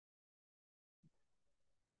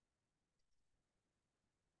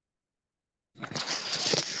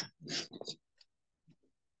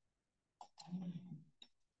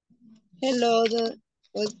Hello, the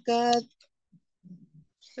podcast.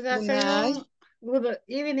 Good Good night. afternoon, good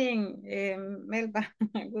evening, Melba.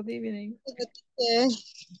 Good evening. Eh,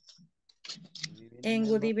 Good evening, And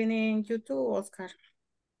good Melba. evening, you too, Oscar.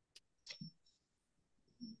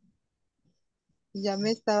 Ya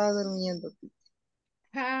me estaba durmiendo.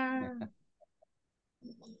 Ah,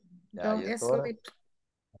 Ya, don't ya es hora. sleep.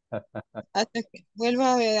 Hasta que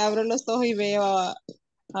vuelva a ver, abro los ojos y veo a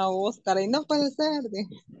Oscar. Y no puede ser.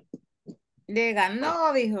 Le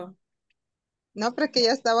ganó, dijo. No, porque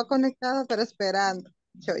ya estaba conectada, pero esperando.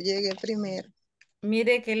 Yo llegué primero.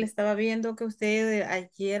 Mire que él estaba viendo que usted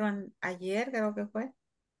ayer, ayer creo que fue.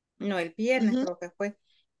 No, el viernes Ujú. creo que fue.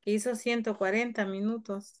 Que hizo 140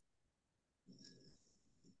 minutos.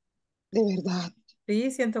 De verdad.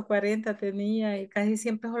 Sí, 140 tenía y casi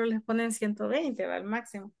siempre solo les ponen 120, va al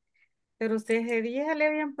máximo. Pero ustedes ese día le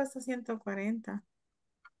habían puesto 140.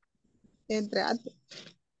 Entre antes.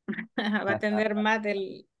 Va a tener más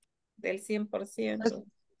del 100%.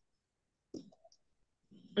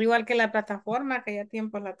 Igual que la plataforma que ya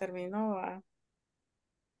tiempo la terminó. ¿Va?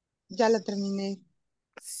 Ya la terminé.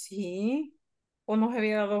 Sí. O no se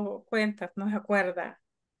había dado cuenta, no se acuerda.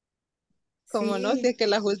 Como no, si Sí. es que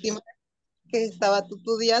las últimas que estaba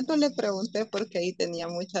estudiando le pregunté porque ahí tenía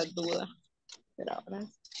muchas dudas. Pero ahora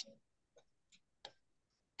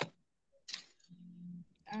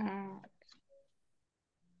Ah,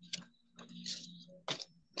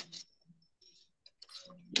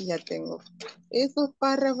 ya tengo. Esos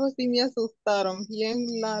párrafos sí me asustaron,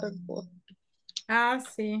 bien largos.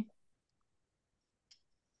 sí.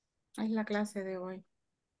 Es la clase de hoy.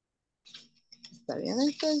 ¿Está bien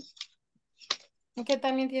entonces? Es que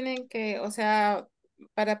también tienen que, o sea,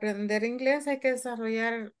 para aprender inglés hay que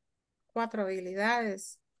desarrollar 4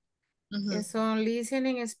 habilidades, que Ujú. son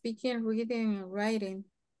listening, speaking, reading y writing.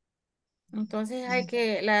 Entonces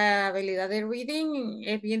la habilidad de reading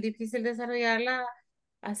es bien difícil desarrollarla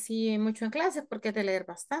así mucho en clases porque es de leer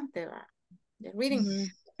bastante, va, de reading.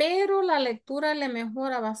 Ujú. Pero la lectura le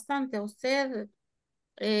mejora bastante a usted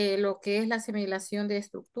lo que es la asimilación de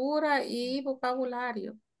estructura y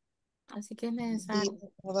vocabulario. Así que es Sí, necesario.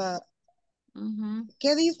 Ujú.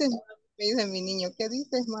 ¿qué dices, mami? Me dice mi niño, ¿qué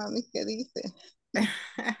dices, mami? ¿Qué dices? Se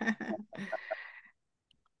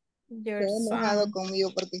Your ha enojado son.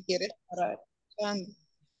 conmigo porque quiere estar escuchando.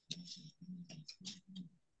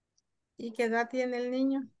 ¿Y qué edad tiene el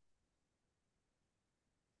niño?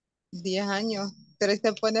 10 años, pero él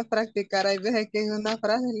se pone a practicar. Hay veces que es una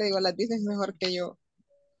frase y le digo, las dices mejor que yo.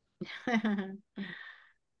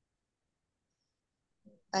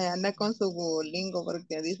 Ahí anda con su Duolingo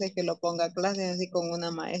porque dice que lo ponga a clases así con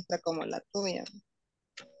una maestra como la tuya.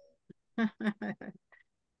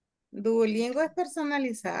 Duolingo es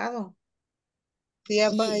personalizado. Sí,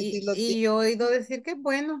 papá, y sí Y, lo y, tiene. y yo he oído decir que es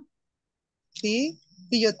bueno. Sí,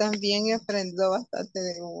 sí, yo también he aprendido bastante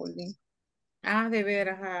de Duolingo. Ah, de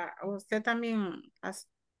veras, usted también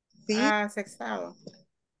Sí, ha sexado.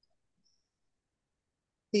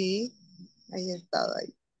 sí, ahí he estado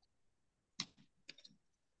ahí.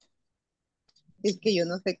 Es que yo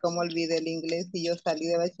no sé cómo olvidé el inglés y yo salí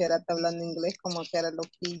de bachillerato hablando inglés como que era lo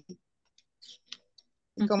que...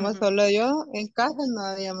 Y como solo yo en casa no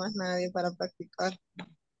había más nadie para practicar.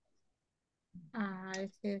 Ah,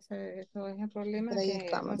 es que eso es el problema Pero ahí que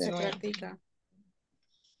estamos no de se nuevo. practica.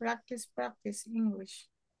 Practice, practice English.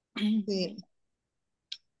 Sí,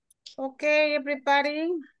 Okay, everybody,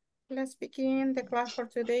 let's begin the class for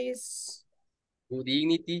today. Is Good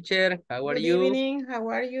evening, teacher. How are good you? evening. How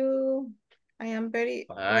are you? I am very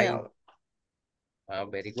Fine. well.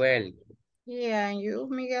 Very well. Yeah, and you,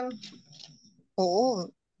 Miguel? oh,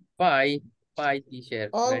 Fine. Fine, teacher.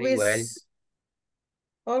 Very well. Always,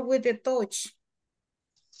 all with the touch.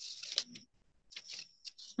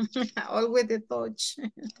 All with the touch.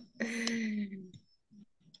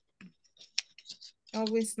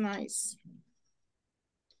 Always nice.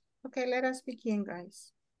 Okay, let us begin,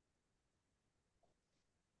 guys.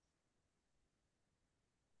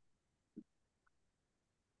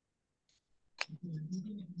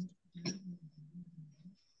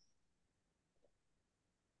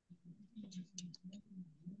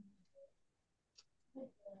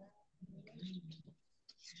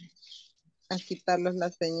 a quitarlos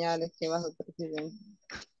las señales que bajo presidente.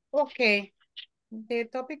 Okay, the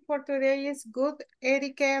topic for today is good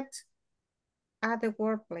etiquette at the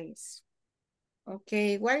workplace.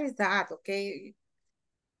 Okay, what is that? Okay,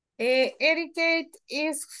 etiquette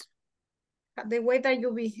is the way that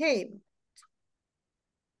you behave.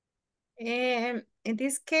 In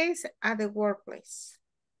this case, at the workplace.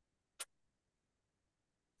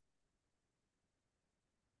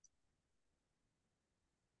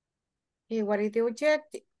 Okay, what is the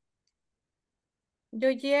objective?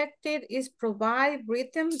 The objective is provide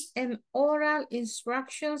written and oral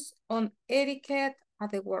instructions on etiquette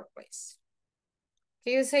at the workplace.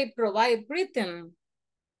 Can you say provide written?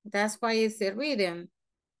 That's why it's the written,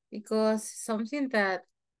 because something that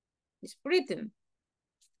is written.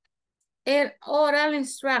 And oral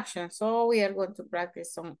instructions, so we are going to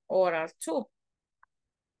practice some oral too.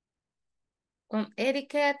 On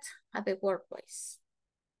etiquette at the workplace.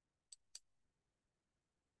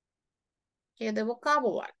 Okay, the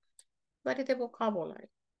vocabulary. What is the vocabulary?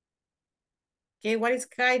 Okay, what is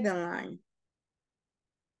guideline?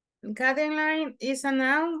 Guideline is a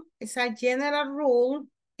noun, it's a general rule,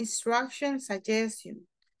 instruction, suggestion.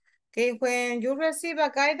 Okay, when you receive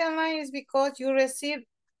a guideline, it's because you receive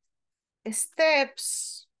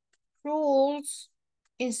steps, rules,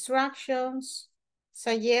 instructions,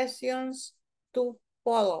 suggestions to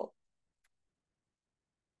follow.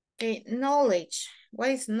 Okay, knowledge.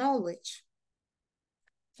 What is knowledge?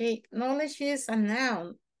 Okay, knowledge is a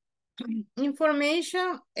noun.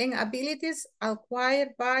 Information and abilities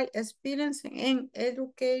acquired by experience and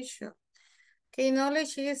education. Okay,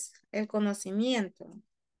 knowledge is el conocimiento.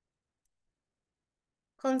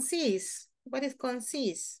 Concise. What is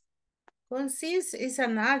concise? Concise is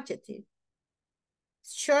an adjective.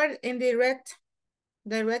 Short and direct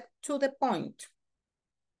to the point.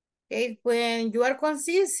 Okay, when you are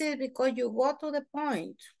concise, it's because you go to the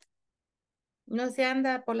point. No se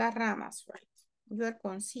anda por las ramas, right? You are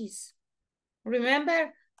concise.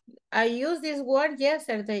 Remember, I used this word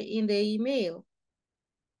yesterday in the email.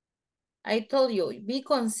 I told you, be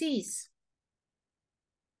concise.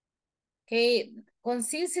 Okay,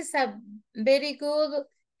 concise is a very good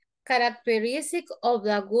characteristic of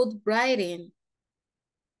the good writing.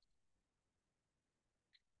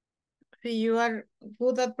 If you are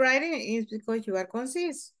good at writing, it's because you are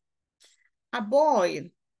concise.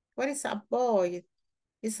 Avoid. What is avoid?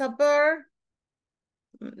 It's a verb.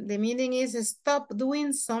 The meaning is stop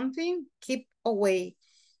doing something, keep away.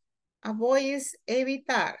 Avoid is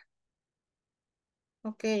evitar.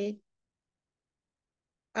 Okay.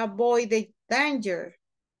 Avoid the danger.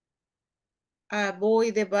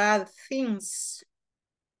 Avoid the bad things.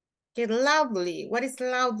 Okay, loudly. What is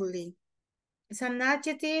loudly? It's an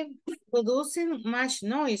adjective producing much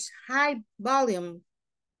noise, high volume.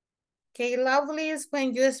 Okay, loudly is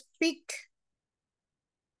when you speak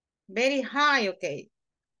very high, okay.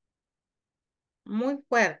 Muy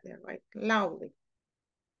fuerte, right? Loudly.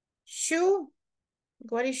 Chew.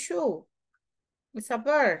 What is chew? It's a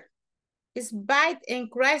verb. It's bite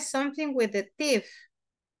and crush something with the teeth.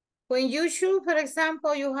 When you chew, for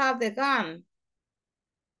example, you have the gum.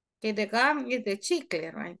 Okay, the gum is the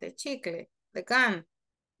chicle, right? The chicle, the gum.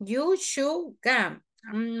 You chew gum.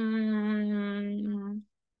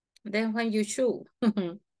 Then when you chew,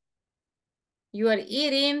 you are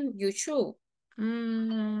eating, you chew.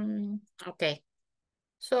 Okay.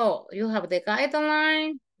 So you have the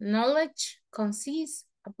guideline, knowledge, concise,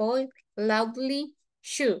 avoid, loudly,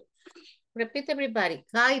 chew. Repeat everybody.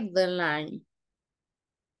 Guideline.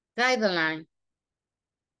 Guideline.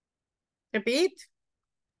 Repeat.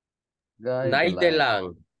 Night the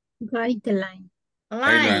line. Guideline.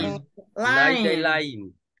 Line. Night the Line.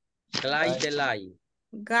 line. Glide the line.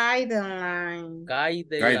 Guideline. Guide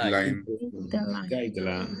the line.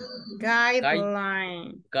 Guideline.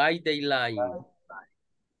 Guideline. Guide the line.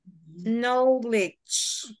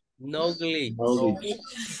 Knowledge. Knowledge.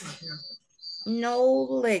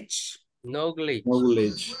 Knowledge.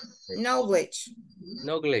 Knowledge. Knowledge.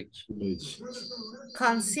 Knowledge.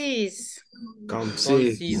 Concise.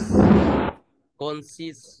 Concise.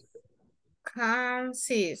 Concise.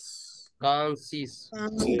 Concise. Concise.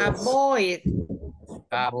 Avoid.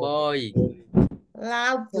 Avoid.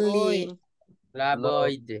 Loudly.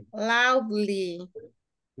 Avoid. Loudly.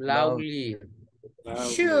 Loudly.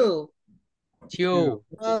 Chew. Chew.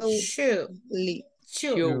 Chew.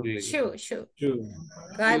 Chew. Chew. Chew.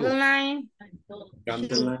 Guideline.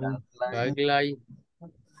 Guideline.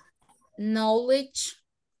 Knowledge.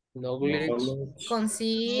 Knowledge.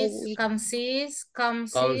 Concise. Concise.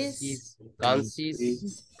 Concise. Concise.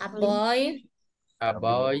 Concise. Avoid.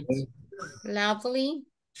 Avoid. Loudly.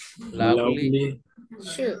 Loudly.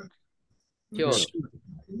 Chew. Chew.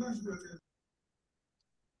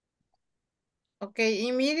 Okay,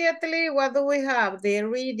 immediately, what do we have? The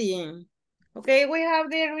reading. Okay, we have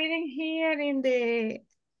the reading here in the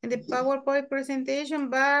PowerPoint presentation,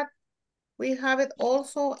 but we have it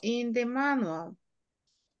also in the manual.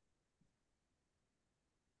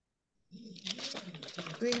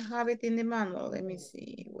 We have it in the manual. Let me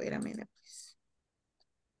see. Wait a minute, please.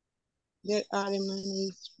 There are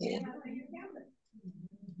many schools.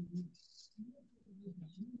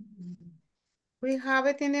 We have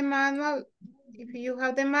it in the manual. If you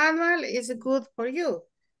have the manual, it's good for you.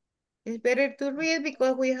 It's better to read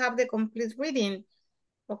because we have the complete reading.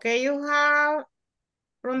 Okay, you have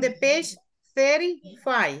from the page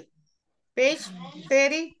 35. Page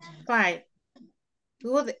 35.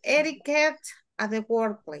 Good etiquette at the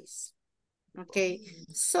workplace. Okay,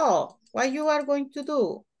 so what you are going to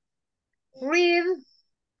do, read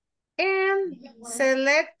and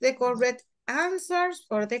select the correct answers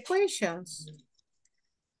for the questions.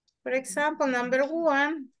 For example, number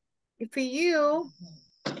 1, if you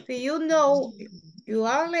know you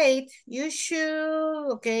are late, you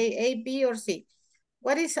should, okay, A, B, or C.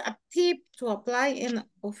 What is a tip to apply in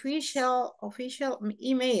official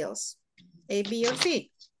emails? A, B, or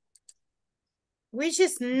C? Which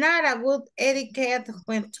is not a good etiquette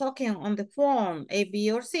when talking on the phone, A,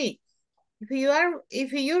 B, or C?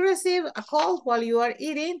 If you receive a call while you are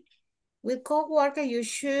eating with coworker, you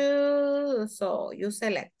should, so you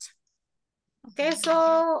select. Okay,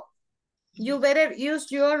 so you better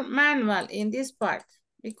use your manual in this part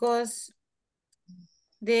because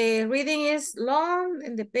the reading is long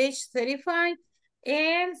in the page 35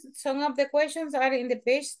 and some of the questions are in the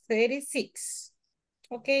page 36.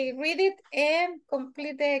 Okay, read it and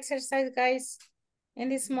complete the exercise, guys, in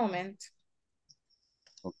this moment.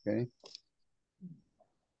 Okay.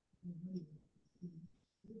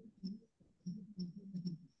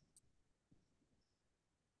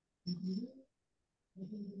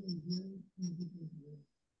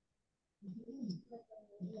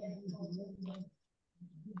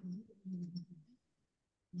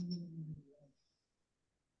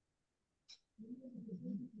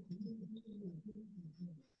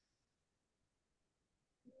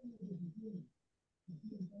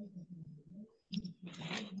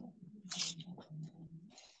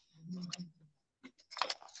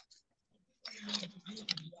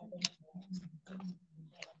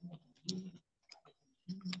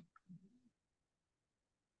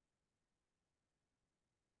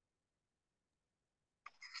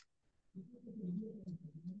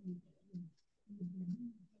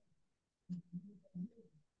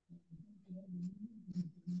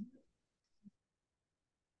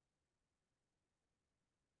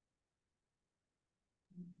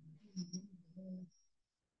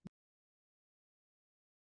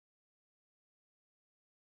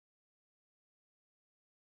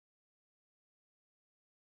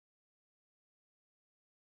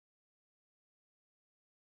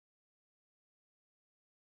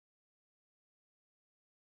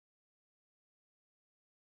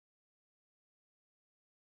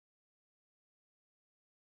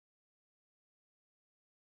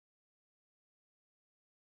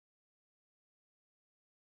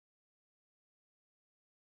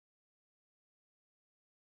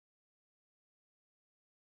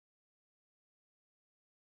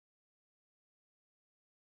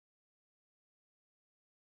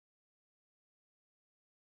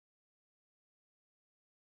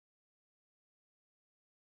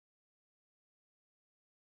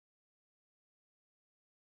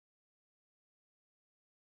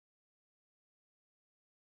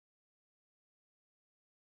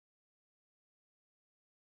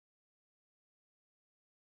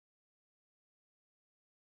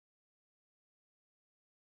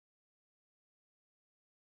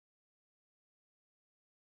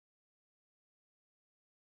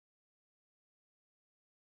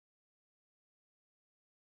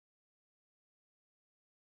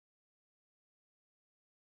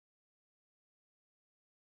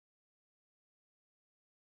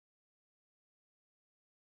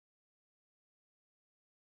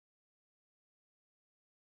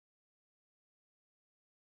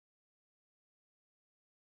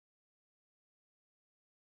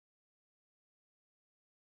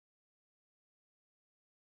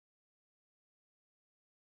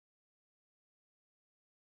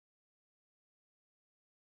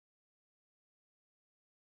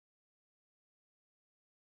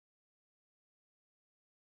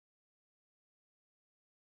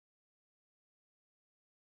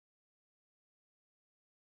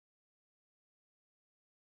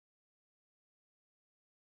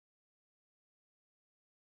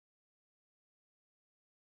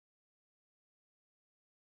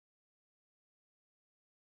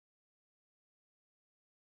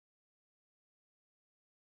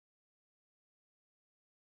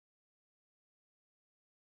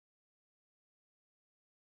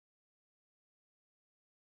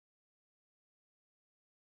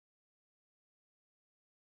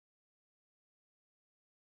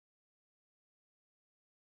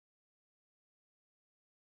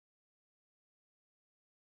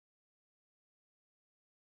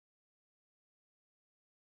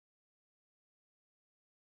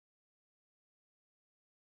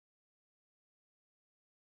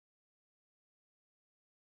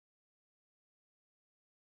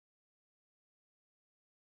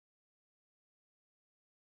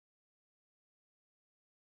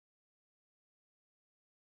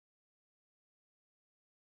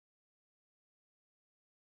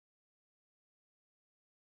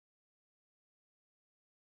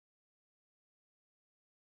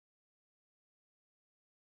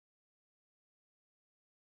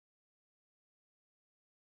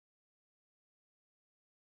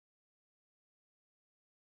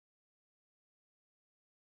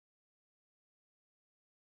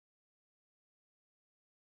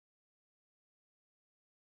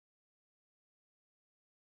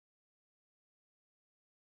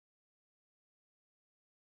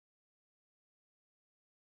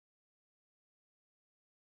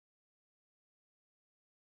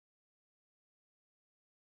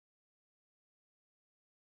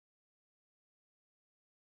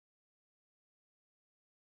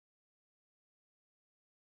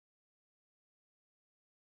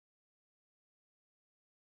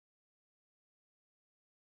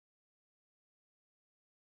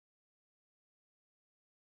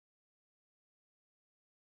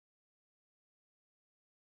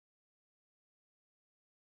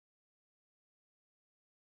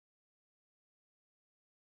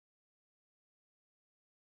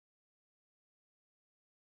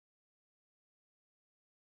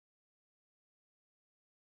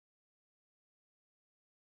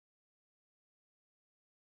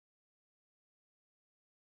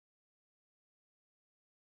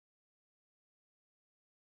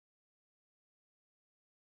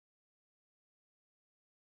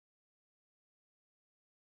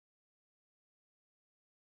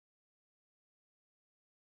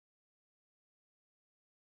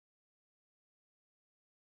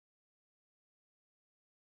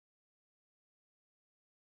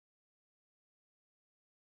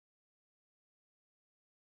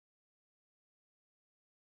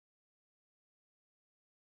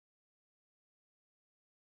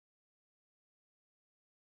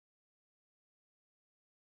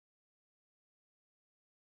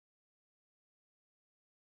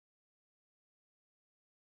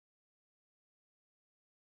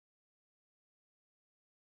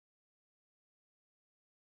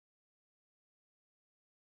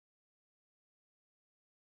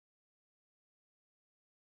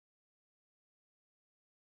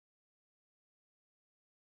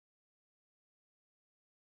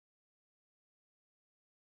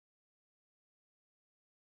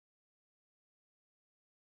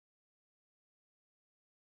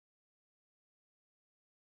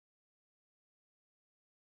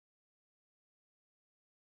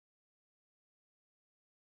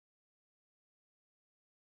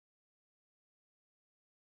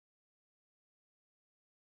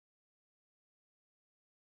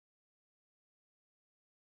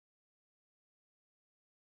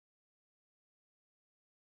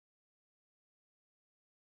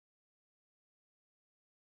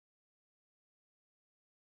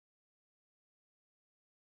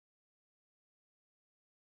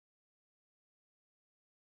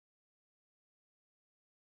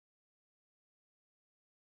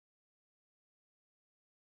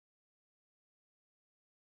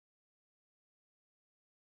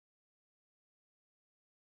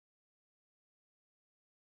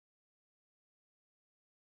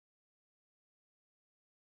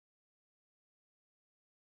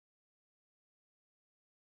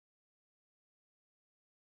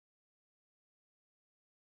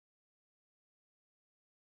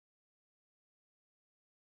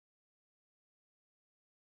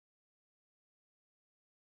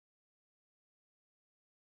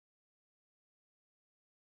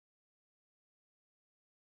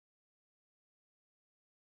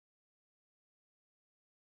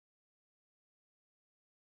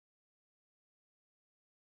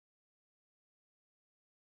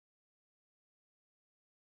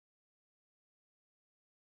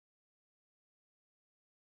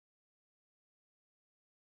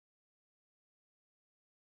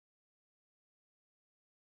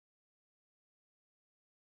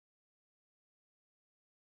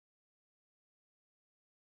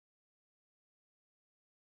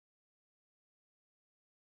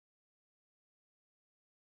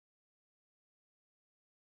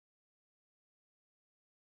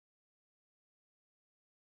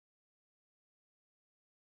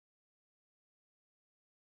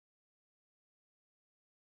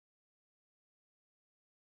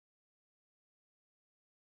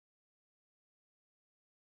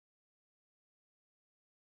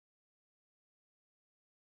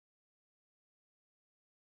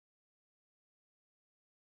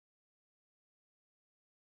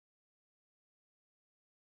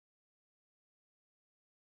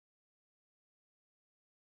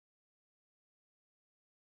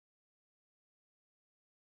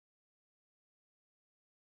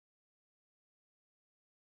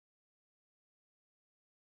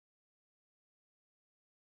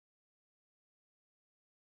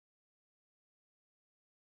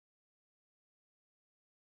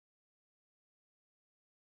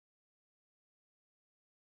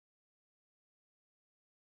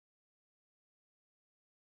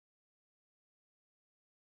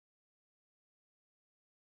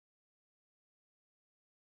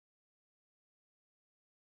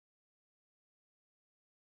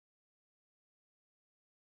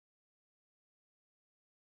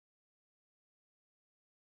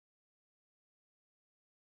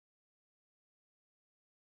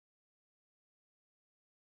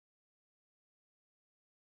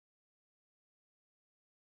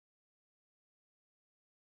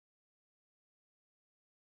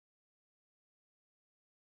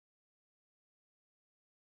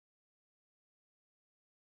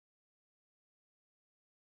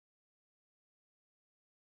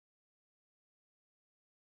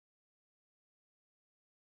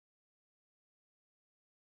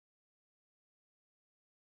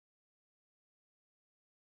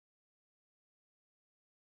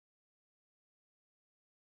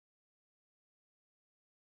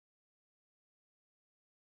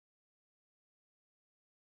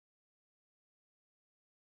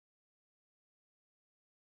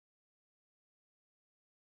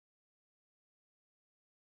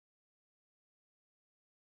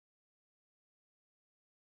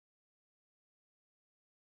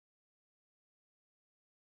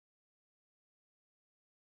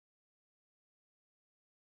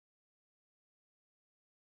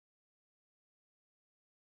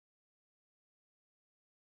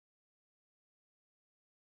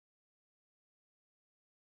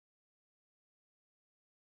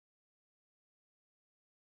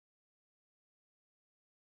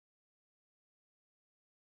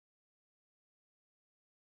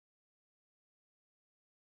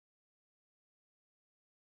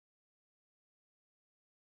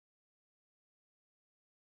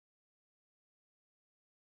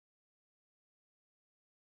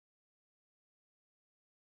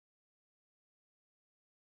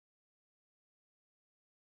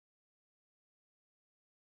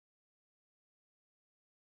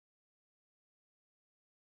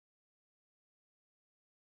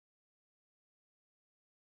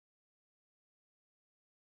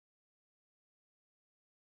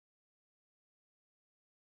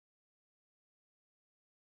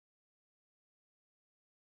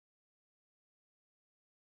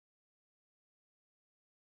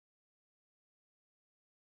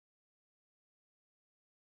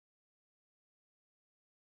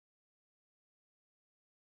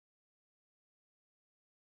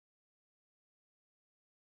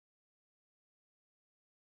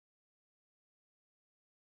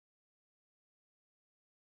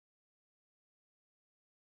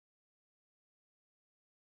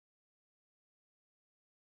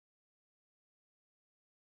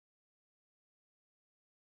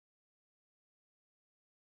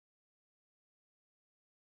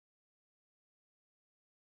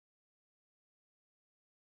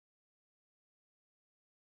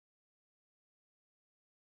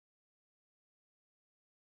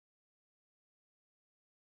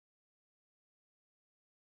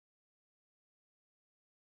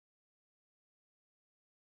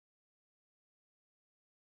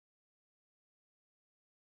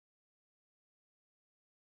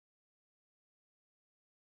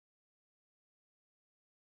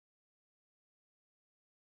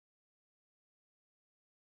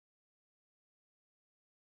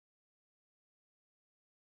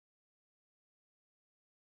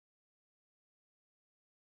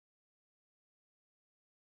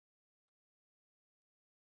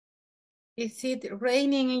 Is it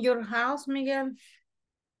raining in your house, Miguel?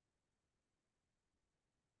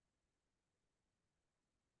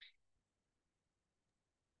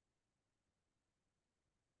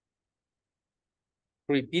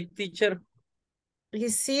 Repeat, teacher.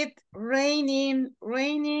 Is it raining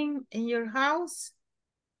in your house?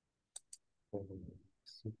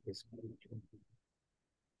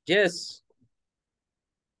 Yes.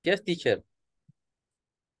 Yes, teacher.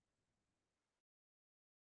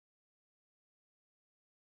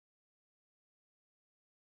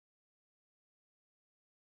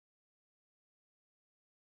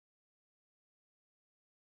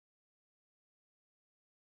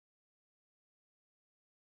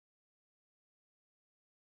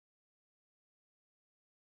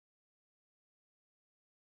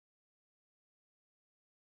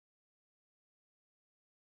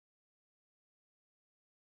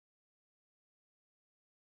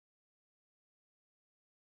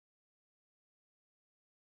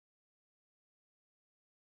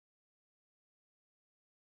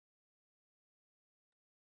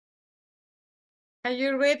 Are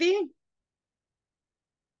you ready?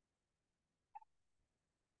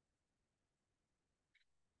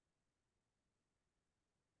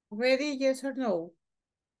 Ready, yes or no?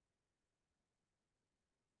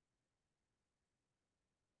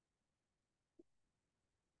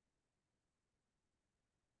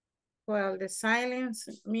 Well, the silence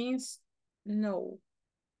means no.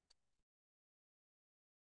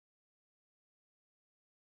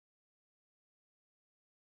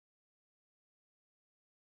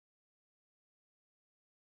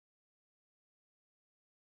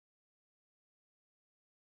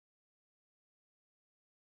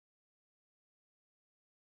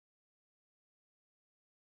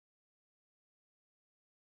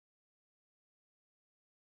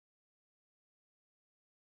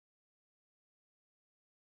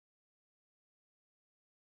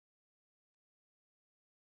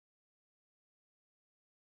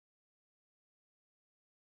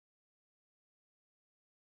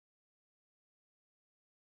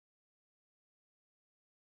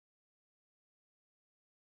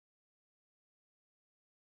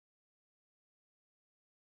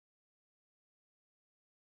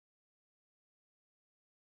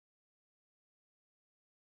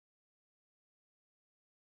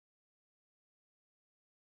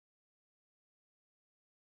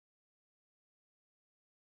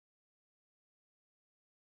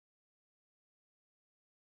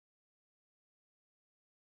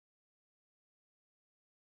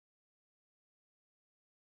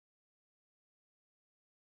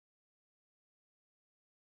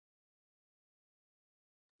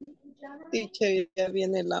 Teacher, ya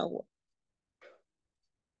viene el agua.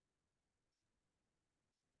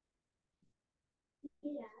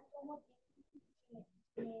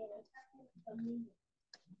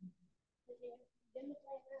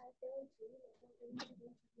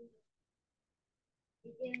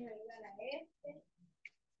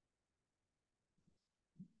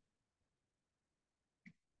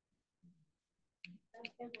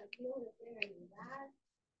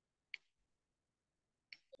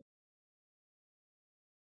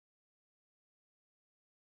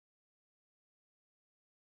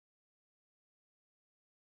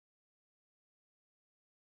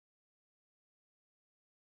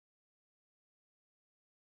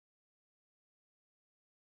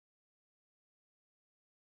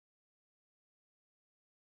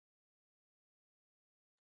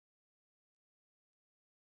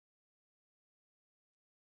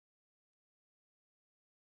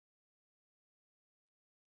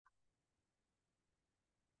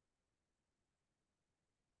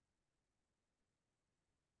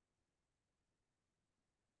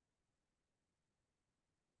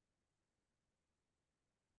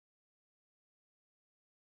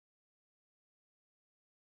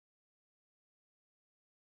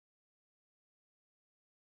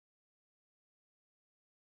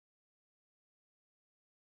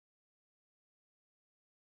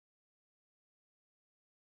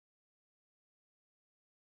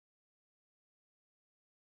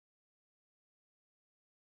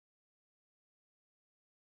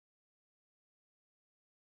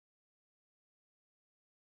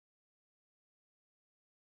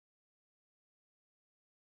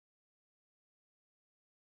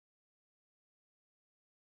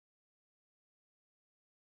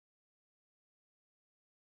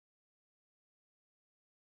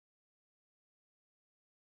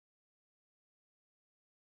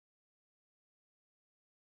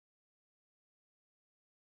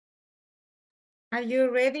 Are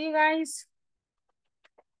you ready, guys?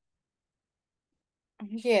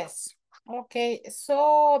 Yes. Okay,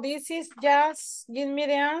 so this is just give me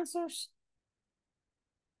the answers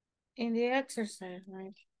in the exercise,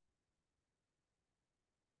 right?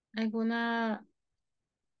 I'm gonna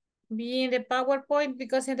be in the PowerPoint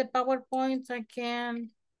because in the PowerPoint I can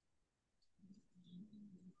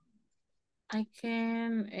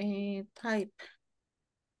type.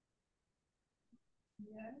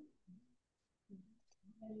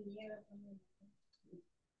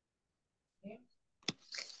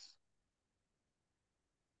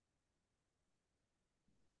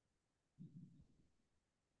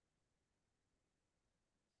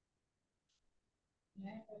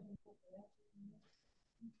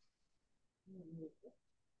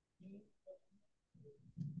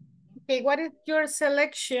 Okay, what is your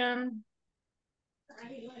selection?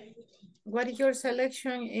 What is your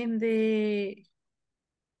selection in the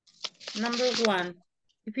number 1?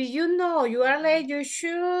 If you know you are late, you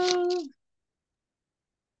should.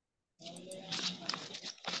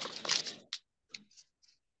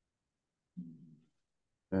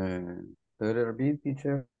 Letter B,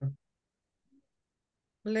 teacher.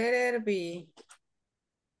 Letter B.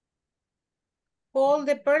 Call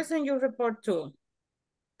the person you report to.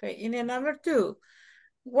 Okay, in the number 2,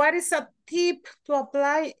 what is a tip to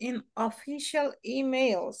apply in official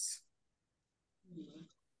emails?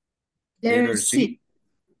 Letter C.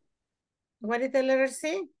 What is the letter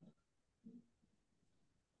C?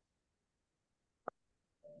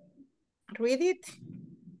 Read it.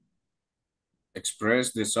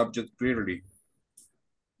 Express the subject clearly.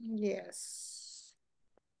 Yes.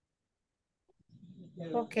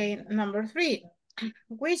 Okay, number 3,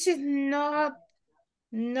 which is not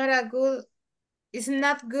good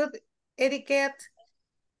etiquette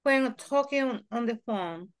when talking on the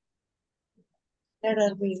phone.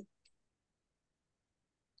 Letter B.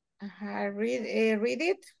 Read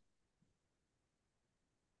it.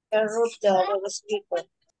 Interrupt the other speaker.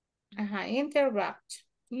 Interrupt.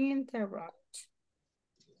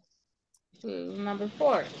 Number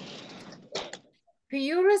 4. If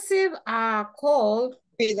you receive a call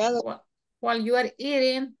Cuidado. while you are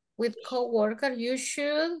eating with coworker, you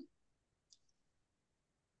should.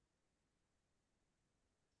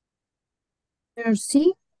 Letter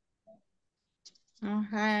C.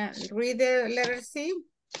 Read the letter C.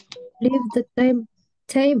 Leave the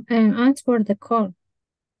time and answer the call.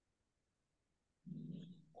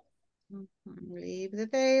 Leave the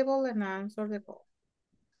table and answer the call.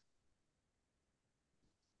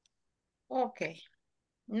 Okay.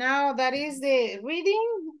 Now that is the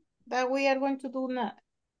reading that we are going to do now.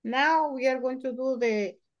 Now we are going to do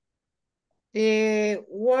the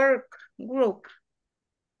work group.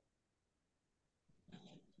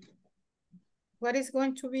 What is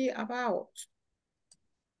going to be about?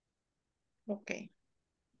 Okay.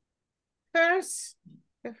 First,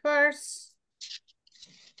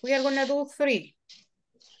 we are gonna do three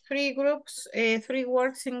groups, 3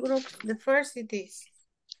 works in groups. The first it is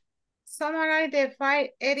summarize the 5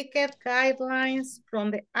 etiquette guidelines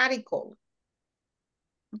from the article.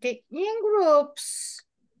 Okay, in groups,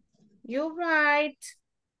 you write,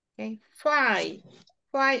 okay, 5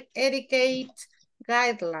 etiquette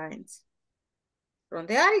guidelines from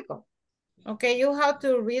the article. Okay, you have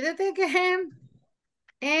to read it again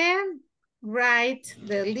and write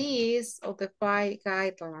the list of the 5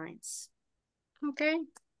 guidelines. Okay,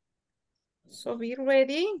 so be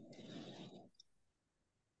ready.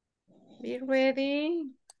 Be ready.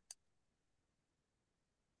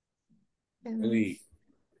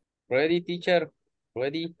 Ready, teacher?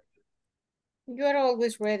 Ready? You are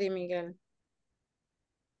always ready, Miguel.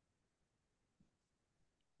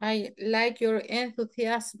 I like your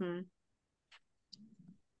enthusiasm.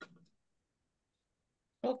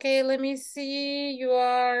 Okay, let me see. You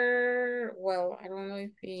are, well, I don't know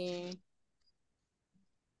if he...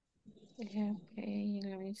 Okay,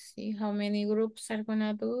 let me see how many groups are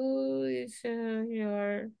gonna do. Is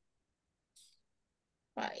your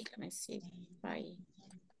 5, let me see, 5.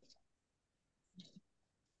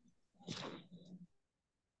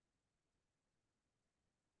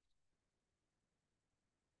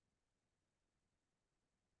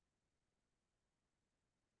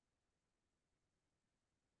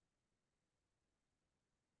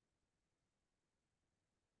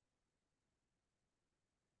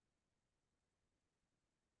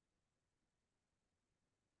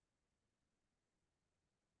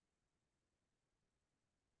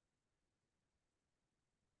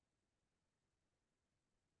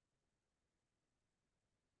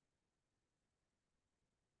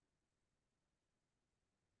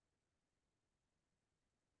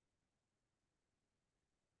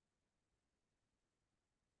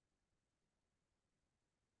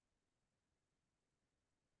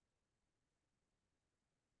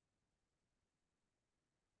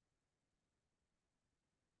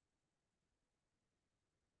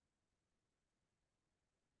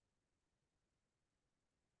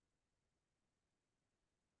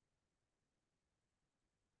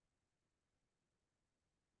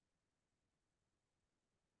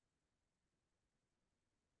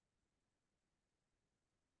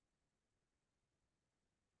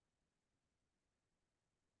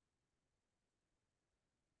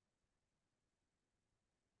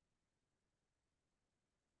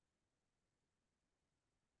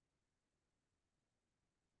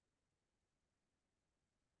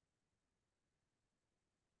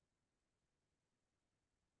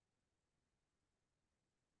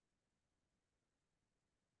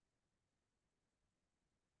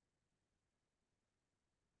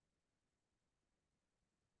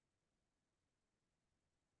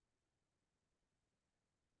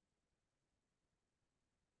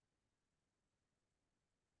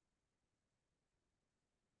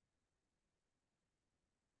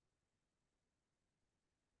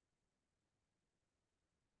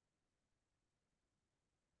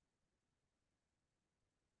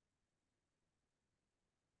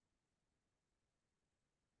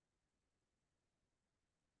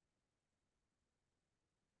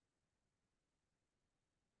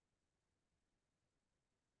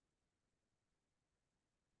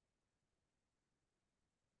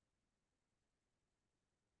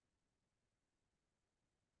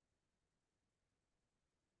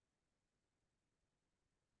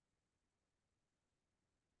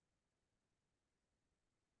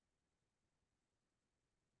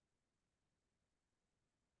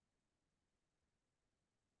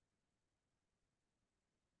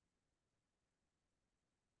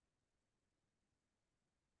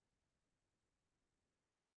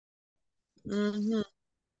 Ujú.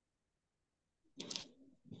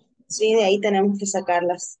 Sí, de ahí tenemos que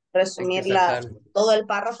sacarlas, Hay que resumirla, sacar todo el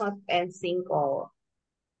párrafo en 5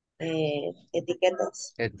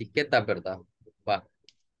 etiquetas. etiqueta, ¿verdad? Va,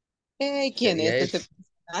 ¿Quién sería es ese eso.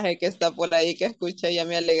 personaje que está por ahí que escucha? Ya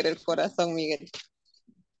me alegra el corazón, Miguel.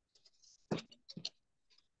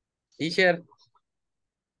 Teacher,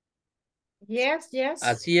 Yes, yes.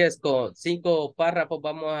 así es, con 5 párrafos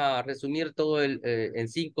vamos a resumir todo en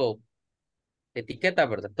 5 etiquetas,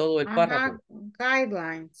 ¿verdad? Todo el Ajá, párrafo.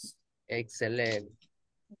 guidelines. Excelente.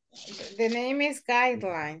 The name is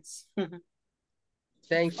guidelines.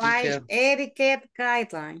 Thank you, Five teacher. etiquette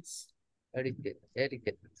guidelines.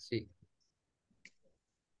 Etiquette, sí.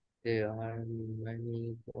 There are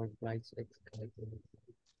many workplace etiquette.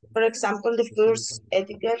 For example, the first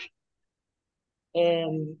etiquette,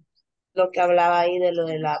 lo que hablaba ahí de lo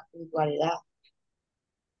de la puntualidad.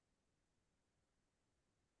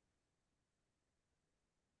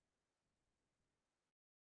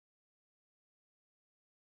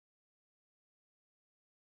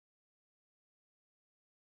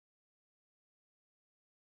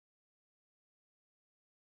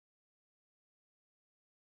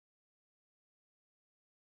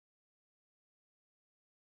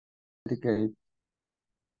 Etiquette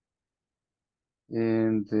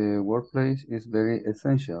in the workplace is very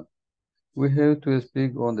essential. We have to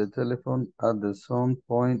speak on the telephone at some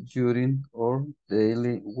point during our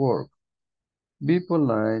daily work. Be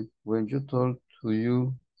polite when you talk to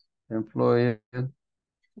your employer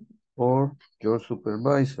or your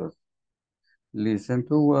supervisor. Listen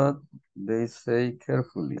to what they say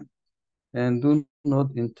carefully and do not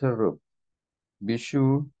interrupt. Be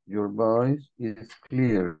sure your voice is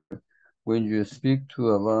clear when you speak to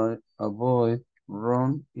avoid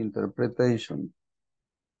wrong interpretation.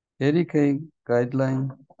 Etiquette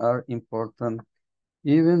guidelines are important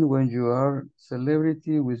even when you are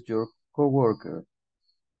celebrity with your coworker.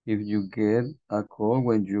 If you get a call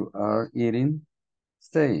when you are eating,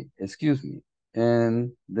 say, excuse me,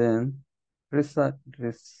 and then receive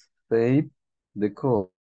the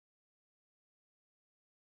call.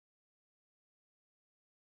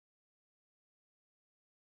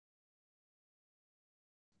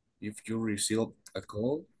 If you receive a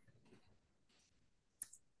call,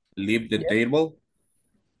 leave the Yeah. table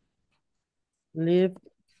Leave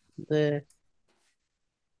the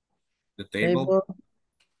table, table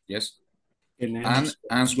yes, And and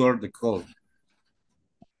answer the call.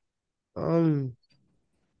 on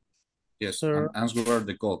Yes, and sir answer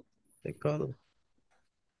the call. the call.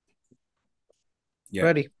 Yeah.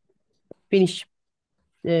 Ready. Finish.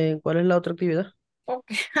 ¿Cuál es la otra actividad?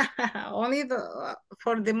 Okay, only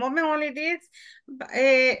for the moment, only this.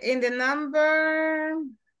 In the number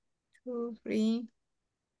 2, 3.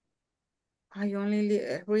 I only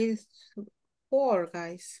read 4,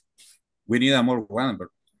 guys. We need a more one, but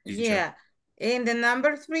Yeah. In the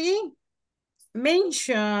number 3,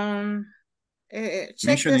 mention. Check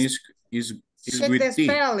mention the, is check the with T.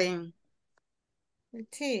 spelling. The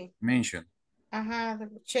T. Mention.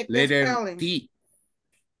 Check the Letter spelling. T.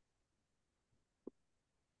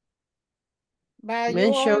 But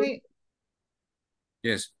Mention.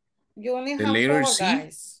 Yes. you only The have letter 4, C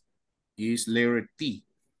guys. is letter T.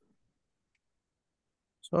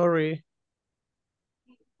 Sorry.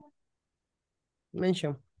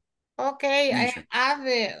 Mention. Okay, Mention. I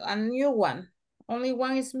add a new one. Only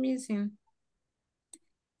one is missing.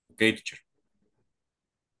 Okay, teacher.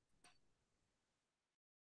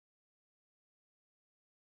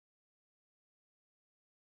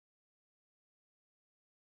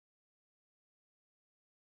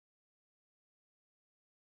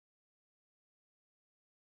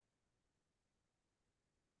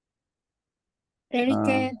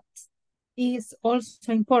 Etiquette is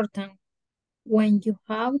also important when you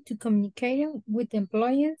have to communicate with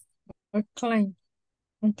employees or clients.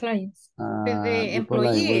 With the Be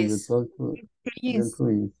polite when you employees. talk to the Employees.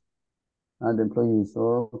 employees. The employees.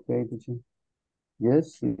 Oh, okay, teacher.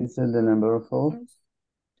 Yes, you said the number 4.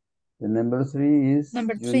 The number 3 is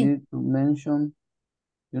Number you 3. need to mention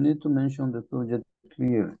the subject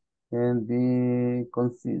clear and be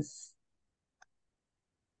concise.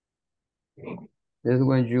 That's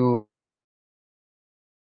when you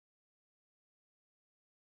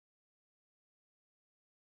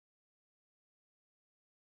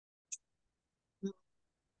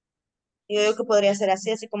Yo creo que podría ser así,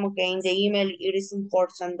 así como que in the email it is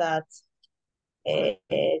important that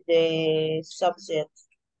the subject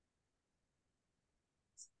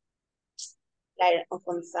like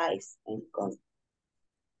concise and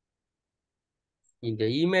In the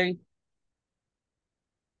email,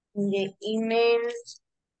 in the email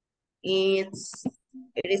It's,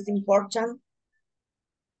 it is important.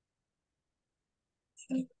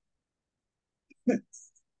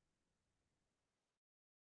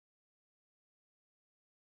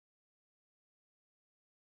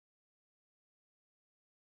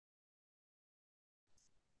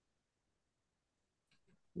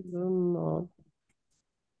 Not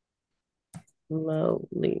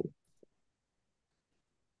loudly.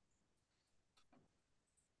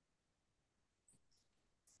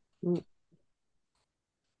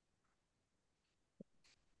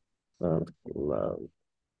 Not loud.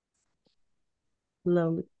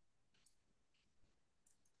 Loudly.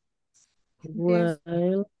 Yes.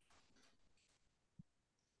 While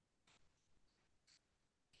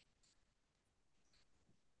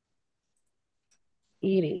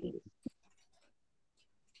eating.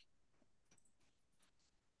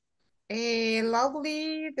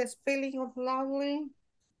 Lovely, the spelling of lovely.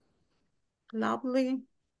 Lovely.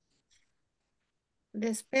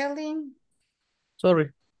 The spelling. Sorry.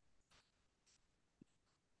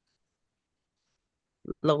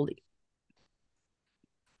 Loudly.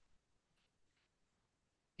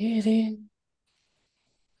 Eating.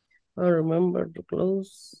 I remember to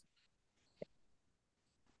close.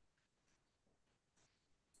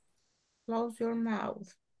 Close your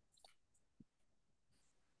mouth.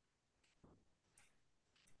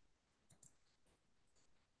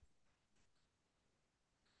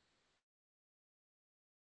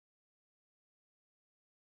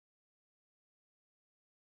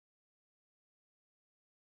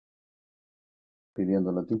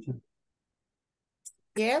 Pidiendo la teacher.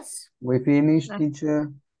 Yes. We finished,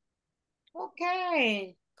 teacher.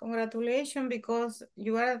 Okay. Congratulations, because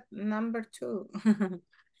you are number 2.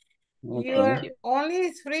 You Okay. are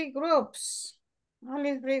only 3 groups.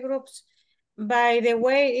 Only 3 groups. By the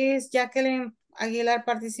way, is Jacqueline Aguilar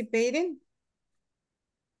participating?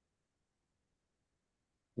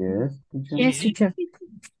 Yes, teacher. Yes, teacher.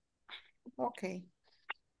 Okay.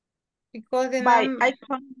 Because the Bye. I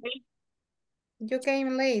can't wait. you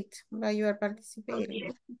came late, but you are participating.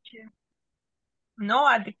 Yes, teacher. No,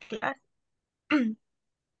 at the class.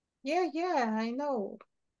 Yeah, I know.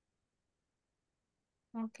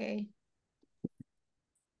 Okay.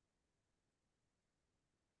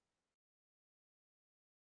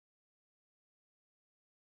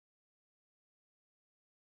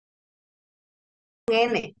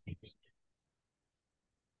 N.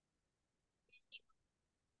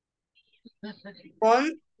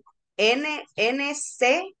 Con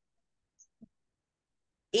ISSS.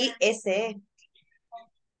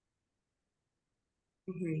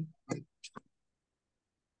 Ujú.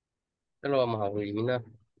 Ya lo vamos a eliminar.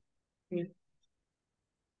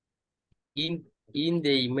 In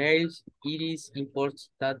the emails, it is important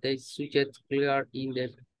that the subject clear in the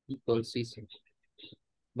consistent.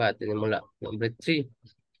 Va, tenemos la nombre 3.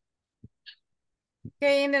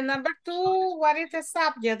 Okay, in the number 2, what is the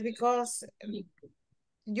subject? Because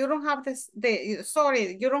you don't have this,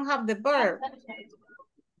 you don't have the verb.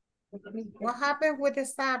 What happened with the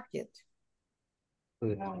subject?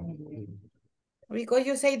 Because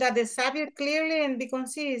you say that the subject clearly and be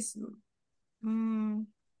concise.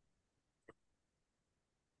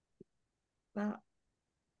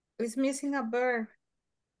 It's missing a verb.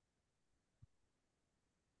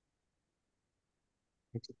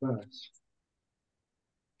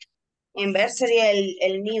 En ver sería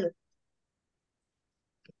el nido.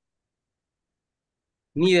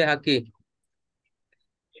 Ni aquí.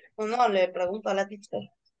 O no, le pregunto a la teacher.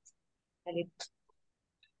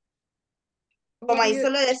 Como What do ahí you,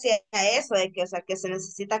 solo decía eso, de que, o sea, que se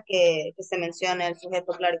necesita que se mencione el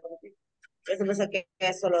sujeto claro y concreto. Yo pensé que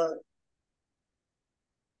eso lo,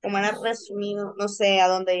 como era resumido, no sé a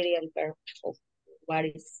dónde iría el verbo. O what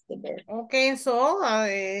is the verb. okay, so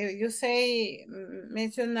you say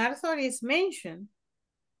mencionar, so is mentioned.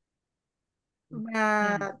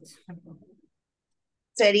 But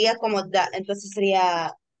Sería como entonces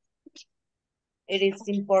sería it is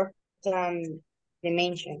important to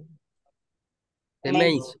mention. The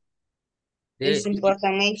main. It is The,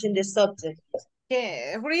 important mention the subject.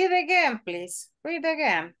 okay, read again, please. Read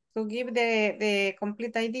again to give the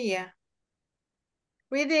complete idea.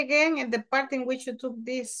 Read again in the part in which you took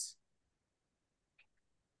this.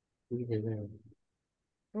 Read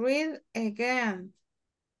again.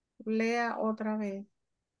 Lea otra vez.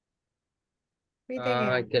 Read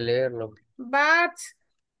hay again. que leerlo. But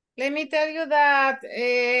let me tell you that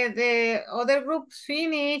the other group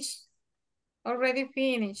finished, already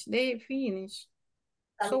finished. They finished.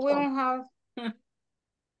 So we don't have.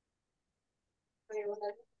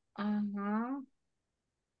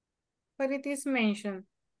 But it is mentioned.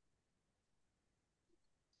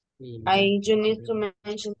 You need to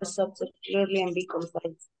mention the subject clearly and be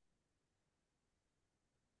concise.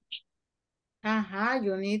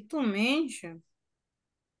 You need to mention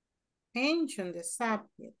the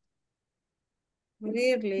subject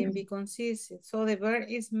clearly and be consistent. So the verb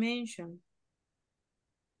is mentioned.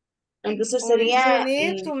 Entonces Or you sería,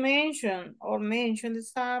 need to mention or mention the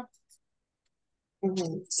subject.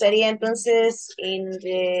 sería entonces in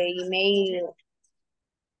the email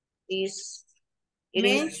it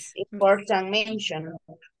is important mention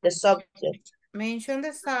the subject. Mention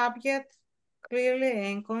the subject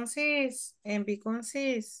clearly and concise and be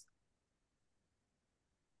concise.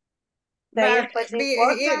 Sería But pues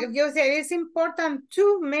important. you say it's important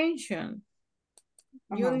to mention.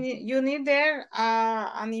 You need there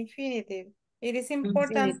an infinitive. It is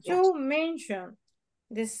important to mention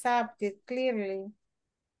the subject clearly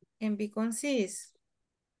and be concise.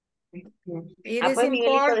 It is Pues,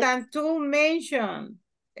 important to mention,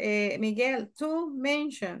 Miguel, to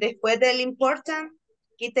mention. Después del important,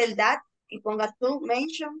 quite el that y ponga to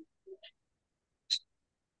mention.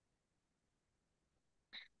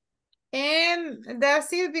 And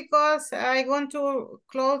that's it because I want to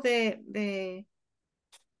close the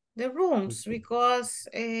rooms because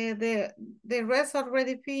the rest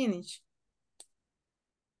already finished.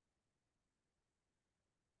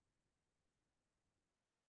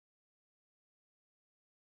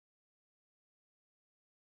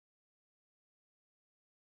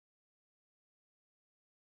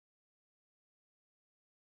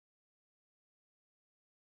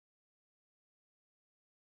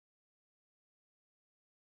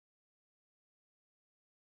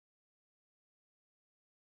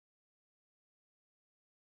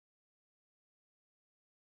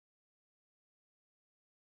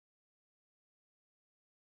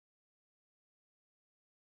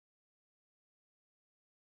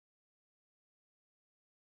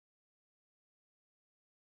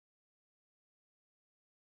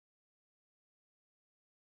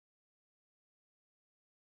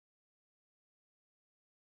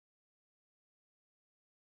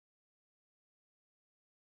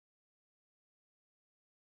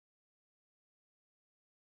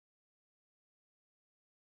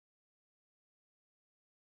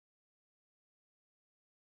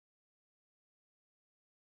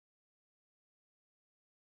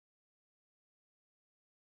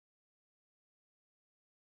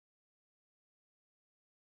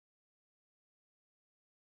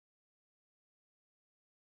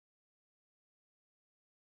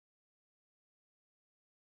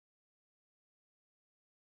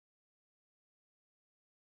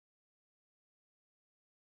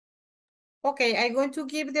 Okay, I'm going to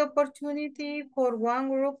give the opportunity for one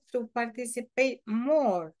group to participate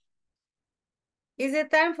more. It's the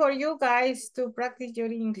time for you guys to practice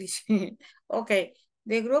your English. Okay,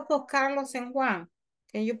 the group of Carlos and Juan.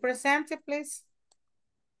 Can you present it, please?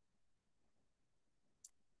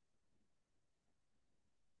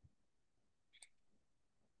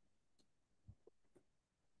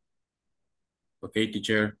 Okay,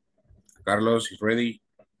 teacher. Carlos is ready.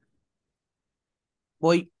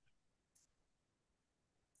 Voy.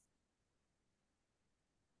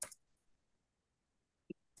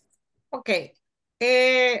 Okay.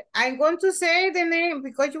 I'm going to say the name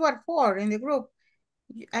because you are 4 in the group.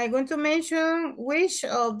 I'm going to mention which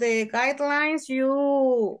of the guidelines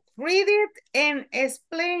you read it and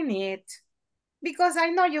explain it. Because I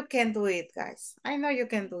know you can do it, guys. I know you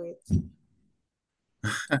can do it.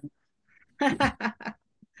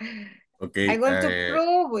 Okay. I'm going to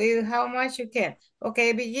prove with how much you can.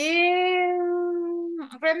 Okay, begin.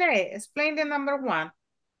 Rene, explain the number 1.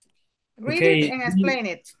 Read it and explain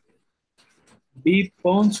it. Be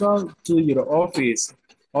punctual to your office.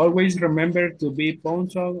 Always remember to be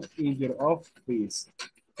punctual in your office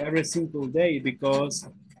every single day because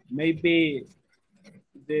maybe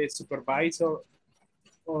the supervisor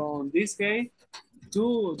on this case,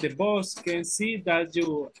 too, the boss can see that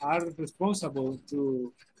you are responsible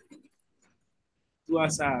to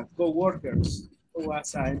as a co-workers or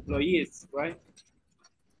as a employees, right?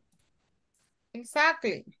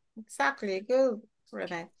 Exactly. Good,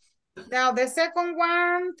 Renee. Now the second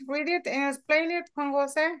one, read it and explain it, Juan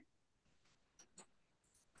Jose.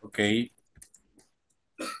 Okay.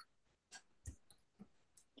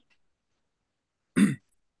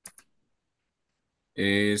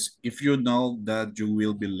 Is if you know that you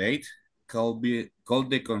will be late, call the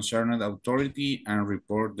concerned authority and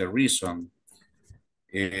report the reason.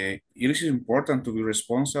 It is important to be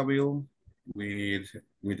responsible with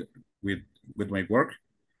with with my work.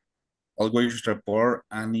 Always report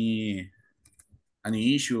any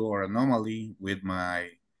issue or anomaly with my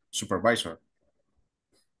supervisor.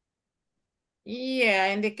 Yeah,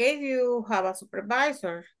 in the case you have a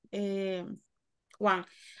supervisor, one.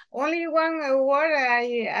 Only one word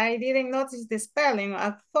I didn't notice the spelling,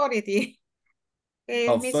 authority.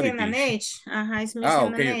 It's missing an Authority. H. It's Ah, missing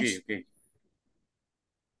an okay, H. okay, okay.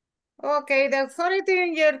 Okay, the authority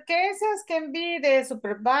in your cases can be the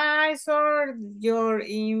supervisor, your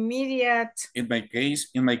immediate In my case,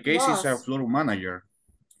 it's a boss. floor manager.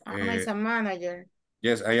 It's a manager.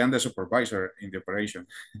 Yes, I am the supervisor in the operation.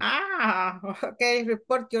 Okay,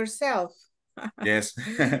 report yourself. Yes.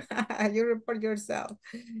 You report yourself.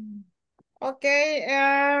 Okay,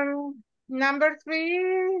 number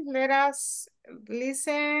 3, let us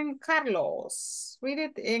listen, Carlos. Read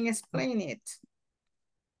it and explain it.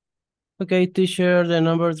 Okay, teacher, the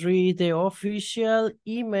number 3, the official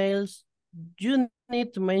emails. You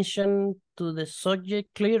need to mention to the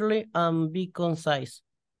subject clearly and be concise.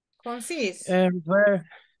 Concise.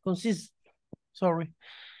 Concise, sorry.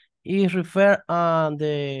 It refer on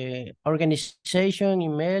the organization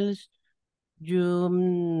emails. You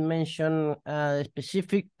mention a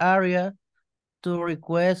specific area to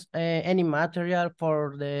request any material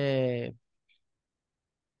for the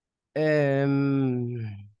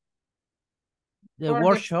For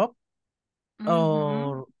workshop Mhm.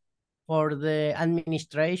 or for the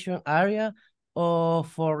administration area or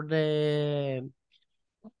for the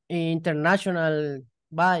international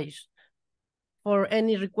buys for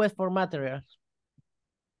any request for materials.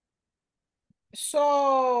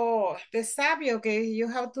 So the subject, okay, you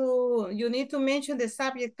need to mention the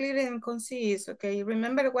subject clearly and concise, okay?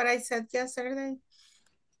 Remember what I said yesterday?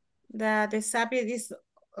 That the subject is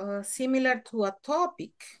similar to a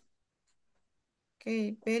topic.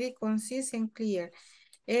 Okay, very concise and clear.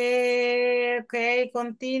 Okay,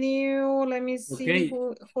 continue. Let me see Okay.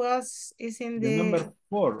 who else is in The number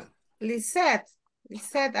 4. Lisette.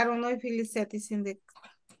 Lisette, I don't know if Lisette is in the...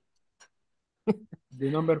 The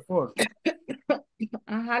number 4.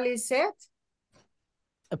 Lisette.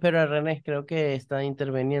 Pero René creo que está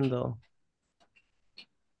interviniendo.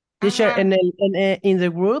 Teacher, in the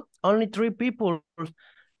group, only 3 people.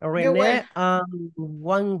 René and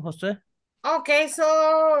one Jose. Okay, so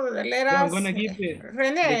let us... I'm going to give the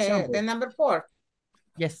René, the example. number 4.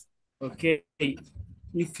 Yes. Okay.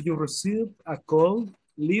 If you receive a call,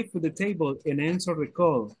 leave the table and answer the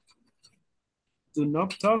call. Do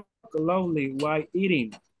not talk loudly while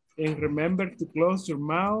eating. And remember to close your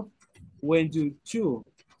mouth when you chew.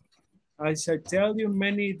 As I tell you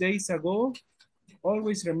many days ago,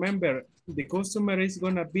 always remember the customer is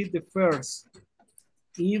gonna be the first,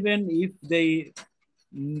 even if they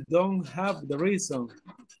don't have the reason.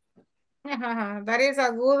 That is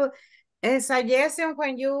a good suggestion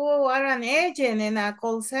when you are an agent in a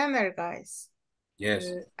call center, guys. Yes.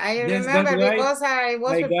 I Yes, remember that's why because I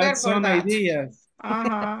was I got prepared for some that. ideas.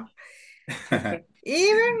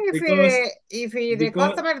 Even if the because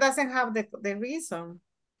customer doesn't have the reason.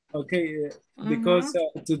 okay, because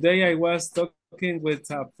today I was talking with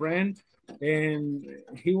a friend and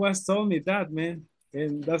he was told me that, man.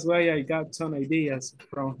 And that's why I got some ideas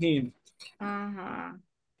from him.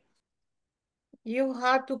 You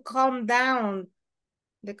have to calm down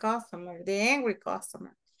the customer, the angry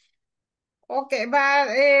customer. Okay, but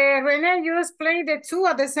Rene, you explained the two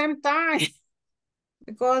at the same time.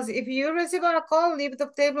 Because if you receive a call, leave the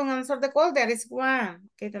table and answer the call. That is 1.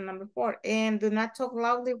 Okay, the number 4. And do not talk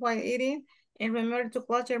loudly while eating. And remember to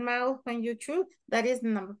close your mouth when you chew. That is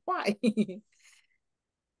number 5.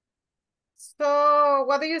 So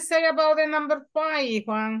what do you say about the number 5,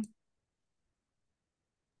 Juan?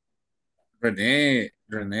 Rene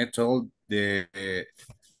told the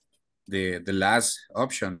last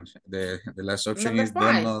option. The last option Number is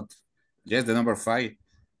 5. The number 5.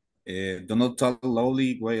 Do not talk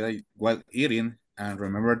loudly while eating, and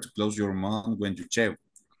remember to close your mouth when you chew.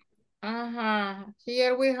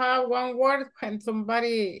 Here we have one word when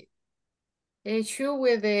somebody chew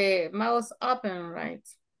with the mouth open, right?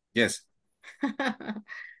 Yes.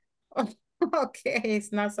 Okay,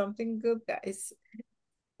 it's not something good, guys.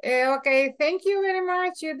 Okay, thank you very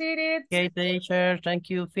much. You did it. Okay, teacher, thank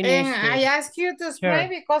you. And Finish I asked you to explain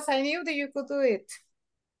share. because I knew that you could do it.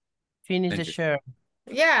 Finish the share.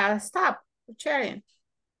 Yeah, stop sharing.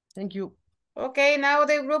 Thank you. Okay, now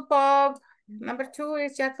the group of number 2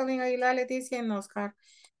 is Jacqueline, Aguilar, Leticia, and Oscar.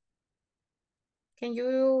 Can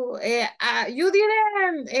you, you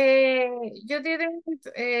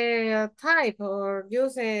didn't type or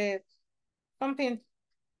use something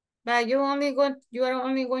that you are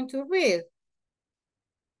only going to read.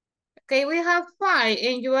 Okay, we have 5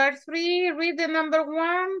 and you are 3. Read the number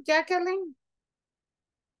 1, Jacqueline.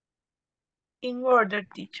 In order,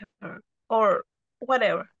 teacher, or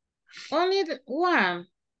whatever. Only one.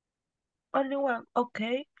 Only one.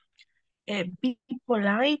 Okay. Be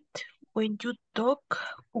polite when you talk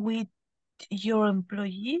with your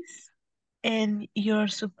employees and your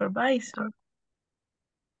supervisor.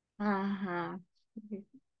 Uh-huh.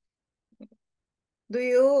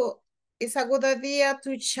 It's a good idea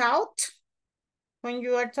to shout when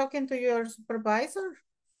you are talking to your supervisor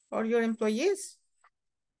or your employees?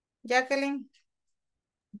 Jacqueline?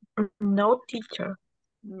 No, teacher.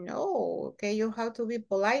 No, okay, you have to be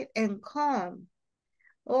polite and calm.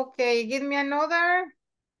 Okay, give me another.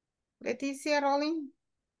 Leticia, Rolling.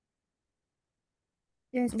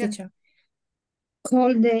 Yes, Yeah. teacher.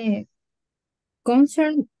 Call the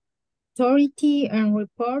concerned authority and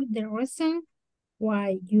report the reason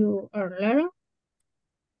why you are late.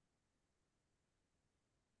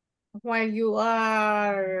 While you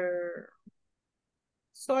are...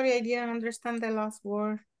 Sorry, I didn't understand the last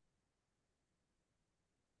word.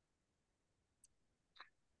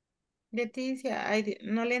 Leticia,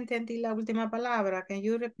 no le entendí la última palabra. Can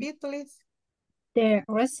you repeat, please? The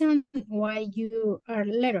reason why you are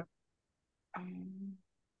late.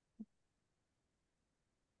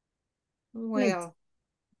 Well,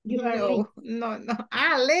 You are late. no.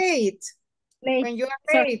 Ah, late. Late. When you are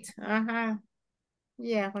Sorry. late. Uh-huh.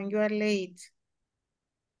 Yeah, when you are late.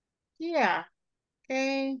 Yeah.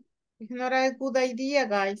 Okay. It's not a good idea,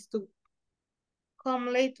 guys, to come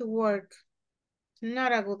late to work.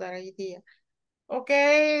 Not a good idea.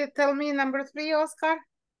 Okay, tell me number 3, Oscar.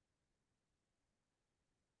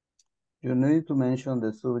 You need to mention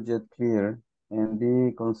the subject clear and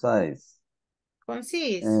be concise.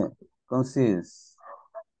 Concise. Concise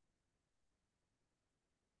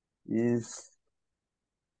is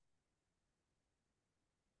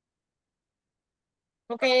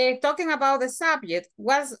Okay, talking about the subject,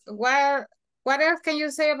 what else can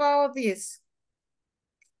you say about this?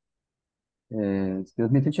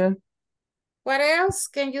 excuse me, teacher. What else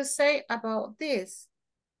can you say about this?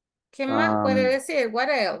 ¿Qué más puede decir? What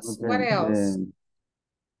else? Okay, What else?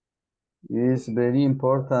 it's very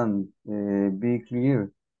important be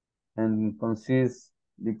clear and concise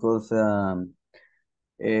because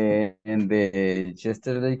in the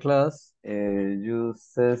yesterday class you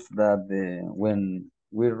says that when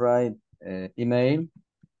we write email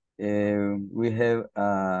we have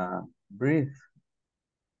a brief.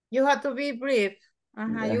 You have to be brief.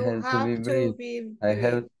 I You have to be have to brief. be I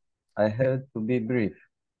brief. have to be brief.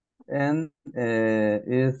 And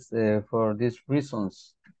it's for these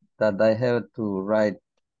reasons that I have to write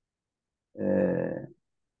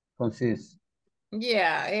concise.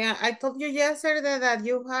 Yeah, I told you yesterday that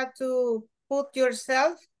you had to put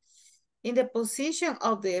yourself in the position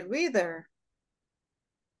of the reader.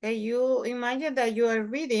 Okay, you imagine that you are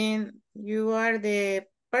reading, you are the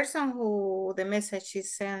person who the message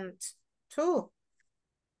is sent to.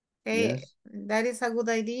 Okay, Yes. that is a good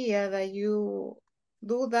idea that you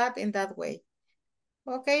do that in that way.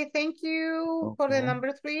 Okay, thank you for the Okay.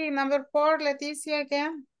 number 3. Number 4, Leticia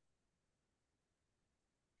again.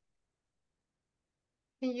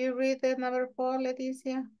 Can you read the number 4,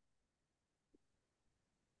 Leticia?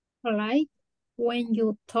 Polite when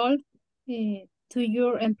you talk to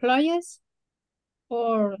your employees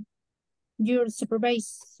or your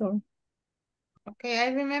supervisor. Okay, I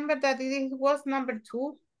remember that it was number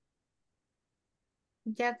 2.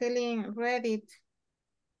 Jacqueline read it.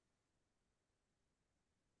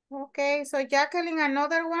 Okay, so Jacqueline,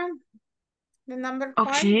 another one. The number 5.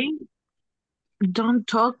 Okay. Don't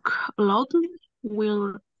talk loudly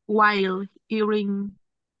while eating.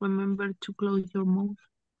 Remember to close your mouth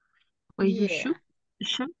when you Yeah.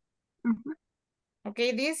 should. Mhm.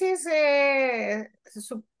 Okay, this is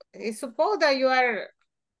suppose that you are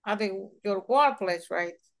at your workplace,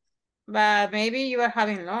 right? But maybe you are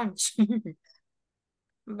having lunch.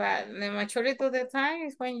 But the majority of the time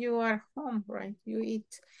is when you are home, right? You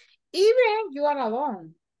eat. Even you are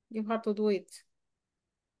alone, you have to do it.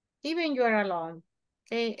 Even you are alone.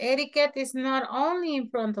 Okay, etiquette is not only in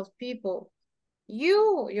front of people.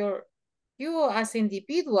 You as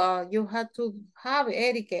individual, you have to have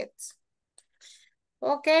etiquette.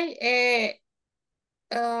 Okay,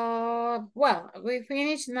 well, we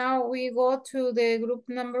finished. Now we go to the group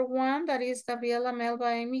number 1, that is Gabriela, Melba,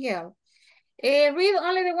 and Miguel. Read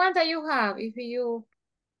only the one that you have if you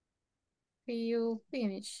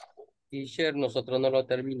finish. Teacher, nosotros no lo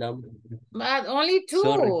terminamos. But only 2.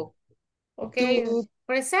 Sorry. Okay, 2.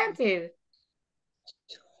 present it.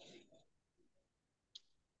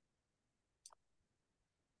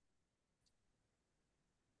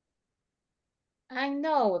 I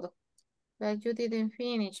know that you didn't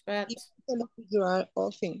finish, but You are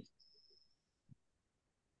often.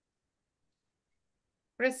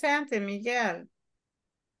 Presente, Miguel.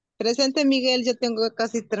 Presente, Miguel, yo tengo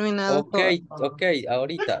casi terminado Ok, todo. ok,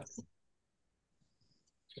 ahorita.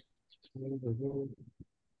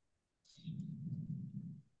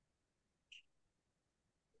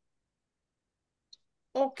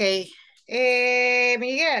 Okay.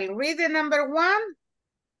 Miguel, read the number 1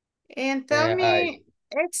 and tell I, me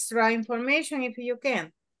extra information if you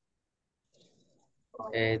can.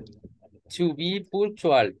 eh, to be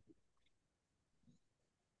punctual.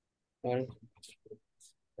 Well,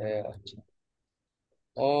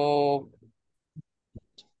 of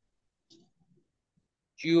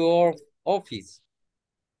your office.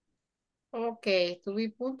 Okay, to be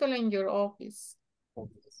punctual in your office.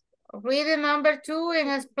 Read the number 2 and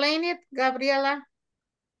explain it, Gabriela.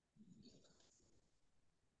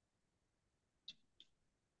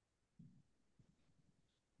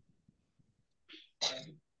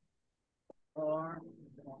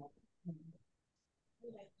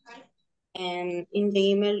 And in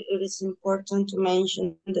the email, it is important to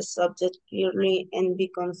mention the subject clearly and be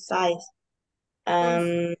concise.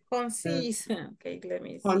 Concise. Okay, let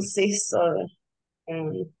me see. Concise, sorry.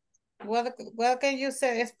 What can you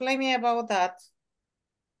say? Explain me about that.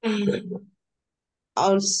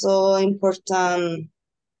 Also important,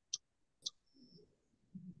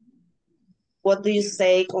 what do you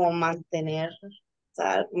say como mantener? O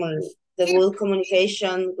sea, como the good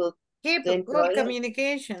communication, good Keep the good employer,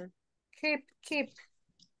 communication. Keep.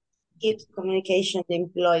 keep communication to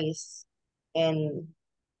employees and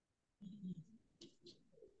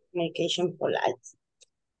communication polite.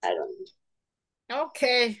 I don't know.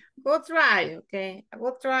 Okay, good try. Okay,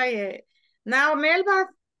 good try. Now, Melba,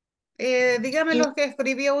 dígame lo que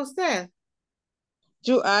escribió usted.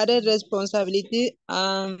 You are a responsibility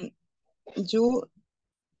and you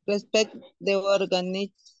respect the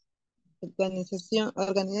organization.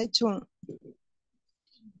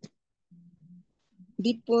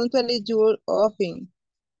 Be punctual in your office.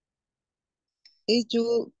 If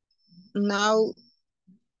you now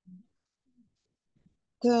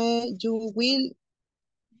you will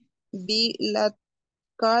be like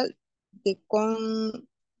call the consent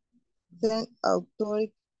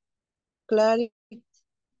authority clarity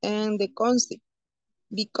and the concept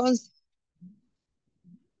because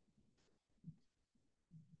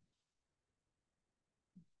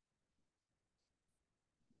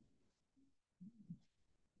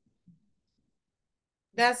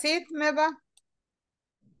That's it, Melba.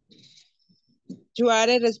 you are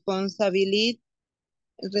a responsibility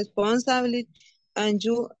and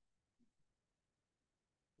you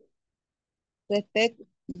respect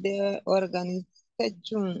the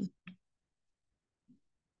organization.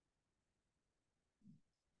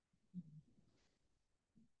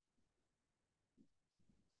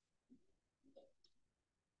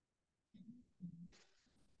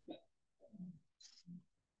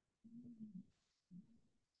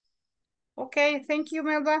 Okay, thank you,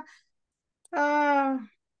 Melba.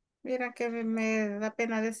 Mira que me da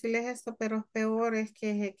pena decirles esto, pero es peor es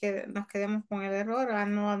que nos quedemos con el error a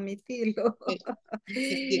no admitirlo.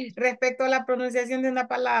 Respecto a la pronunciación de una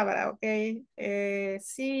palabra, ok.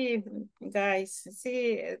 Sí, guys,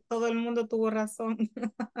 sí, todo el mundo tuvo razón.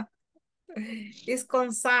 It's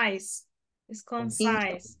concise. It's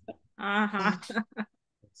concise. Ajá.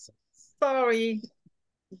 Sorry.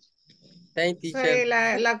 Thank you, Sorry,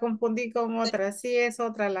 teacher. la confundí con otra. Sí, es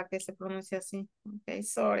otra la que se pronuncia así. Ok,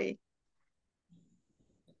 sorry.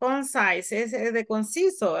 Concise, es de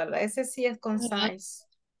conciso, ¿verdad? Ese sí es concise.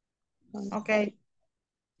 Okay.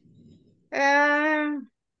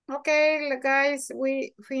 Okay, guys,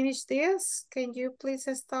 we finished this. Can you please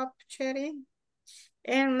stop sharing?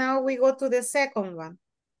 And now we go to the second one.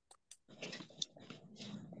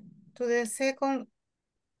 To the second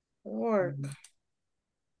work.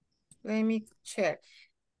 Let me check.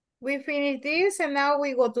 We finished this and now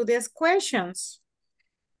we go to these questions.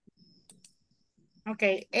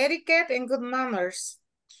 Okay, etiquette and good manners.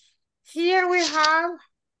 Here we have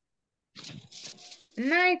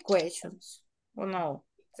 9 questions. Oh no,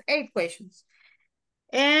 8 questions.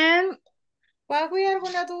 And what we are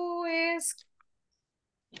gonna do is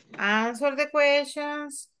answer the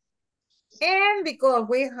questions. And because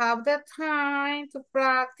we have the time to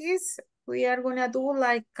practice, we are gonna do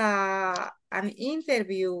like an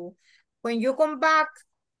interview. When you come back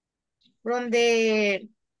from the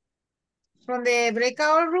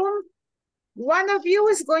breakout room, one of you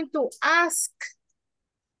is going to ask,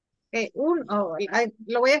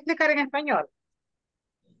 lo voy a explicar en español.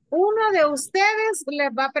 Uno de ustedes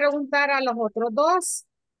les va a preguntar a los otros 2,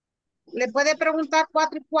 le puede preguntar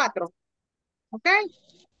 4 y 4, ¿ok?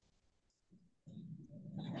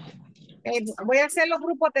 Voy a hacer los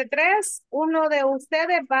grupos de 3. Uno de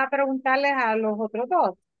ustedes va a preguntarles a los otros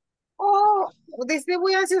 2. O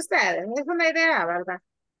distribuyanse ustedes. Es una idea, ¿verdad?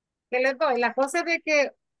 Que les doy. La cosa es de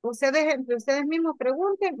que ustedes entre ustedes mismos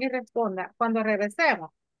pregunten y respondan cuando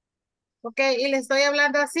regresemos. Ok, y le estoy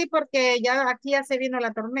hablando así porque ya aquí ya se vino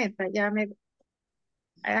la tormenta.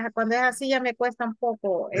 Cuando es así ya me cuesta un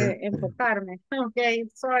poco enfocarme. Ok,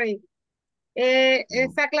 sorry.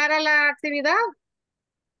 ¿Está clara la actividad?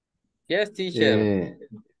 Yes, teacher. Eh,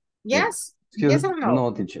 Yes? Yes excuse, or no?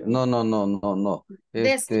 no, teacher. No, no, no, no, no.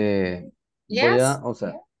 This, Voy yes? a, o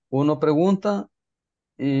sea, uno pregunta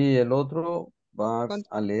y el otro va Con-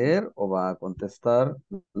 a leer o va a contestar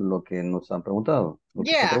lo que nos han preguntado, lo que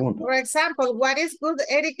se Yeah. pregunta. For example, what is good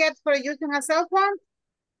etiquette for using a cell phone?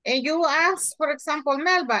 And you ask, for example,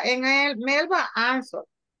 Melba, and Melba answer.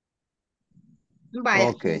 Vaya,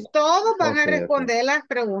 Ok, todos van a ok, ok. responder las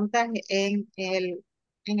preguntas en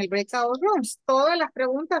el breakout rooms. Todas las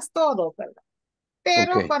preguntas, todo, ¿verdad? Ok,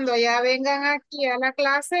 Pero cuando ya vengan aquí a la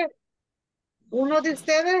clase, uno de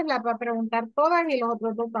ustedes las va a preguntar todas y los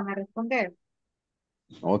otros 2 van a responder.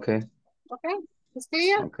 ok, ¿Ok? ¿Es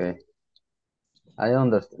clear? ok. I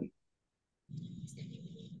understand.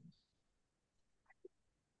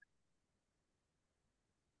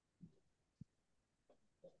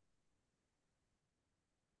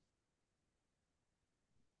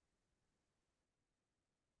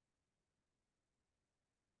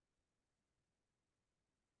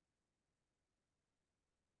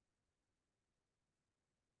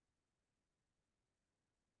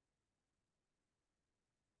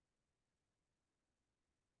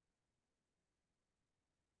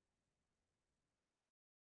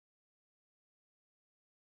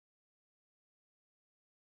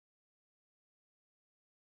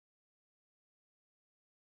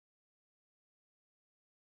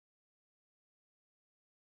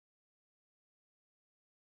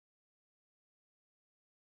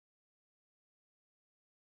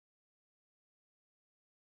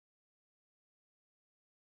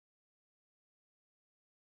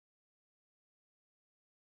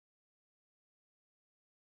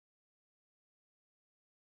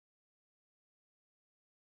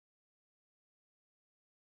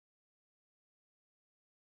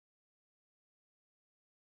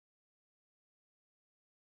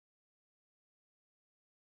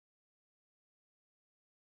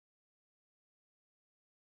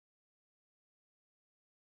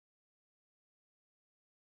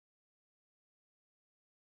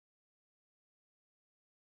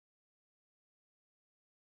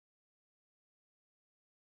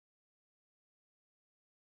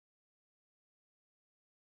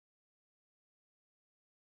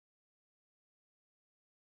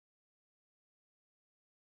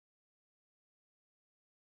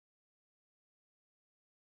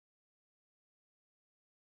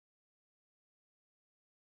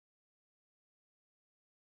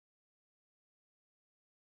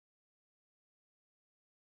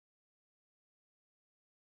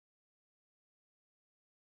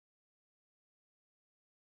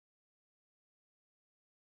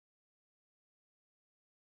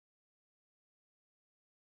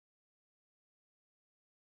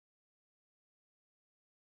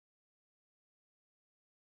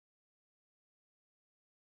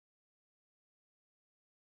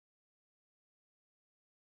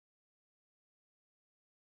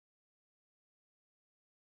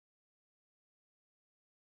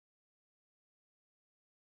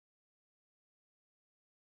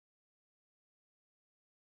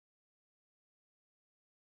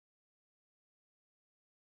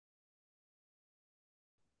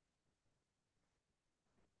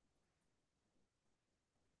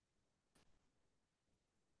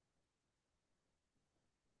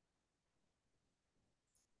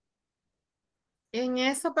 En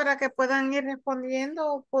eso, para que puedan ir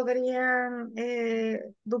respondiendo, podrían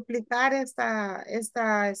duplicar esta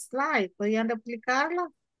slide, podrían duplicarla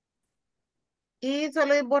y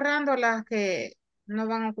solo ir borrando las que no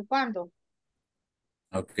van ocupando.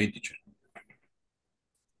 Ok, teacher.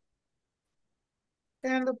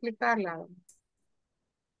 Pueden duplicarla.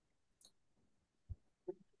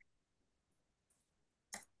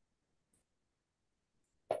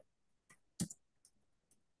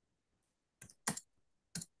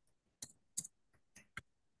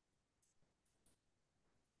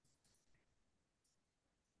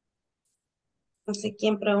 No sé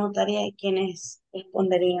quién preguntaría y quiénes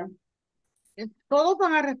responderían. Todos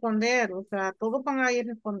van a responder, o sea, todos van a ir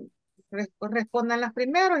respondan las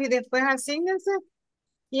primeros y después asígnense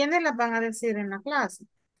quiénes las van a decir en la clase.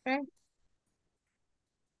 ¿Ok?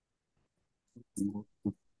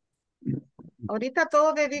 Ahorita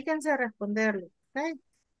todos dedíquense a responderlo. ¿Ok?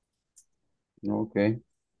 Okay.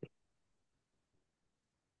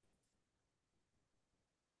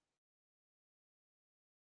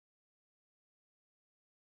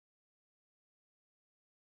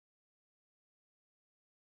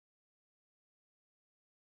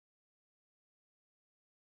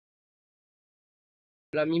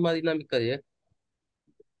 La misma dinámica de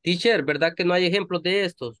teacher, ¿verdad que no hay ejemplos de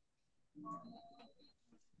estos?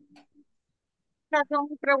 Estas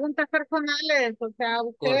son preguntas personales, o sea,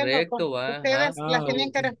 ustedes, Correcto, va, ajá. ustedes las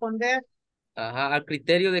tienen que ok. responder. Ajá, al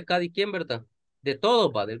criterio de cada quien, ¿verdad? De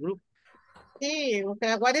todos, va, del grupo. Sí, o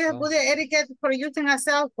sea, what is a Va. good etiquette for using a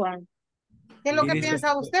cell phone? ¿Qué es lo It que is a,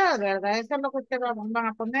 piensa usted, verdad? Eso es lo que ustedes van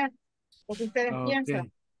a poner, lo que ustedes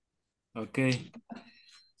piensan. okay,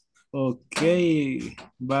 okay, okay,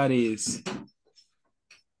 buddies.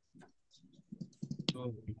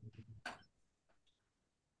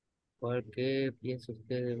 ¿Cuál qué piensa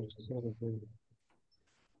usted?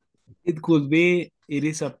 It could be, it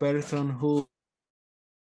is a person who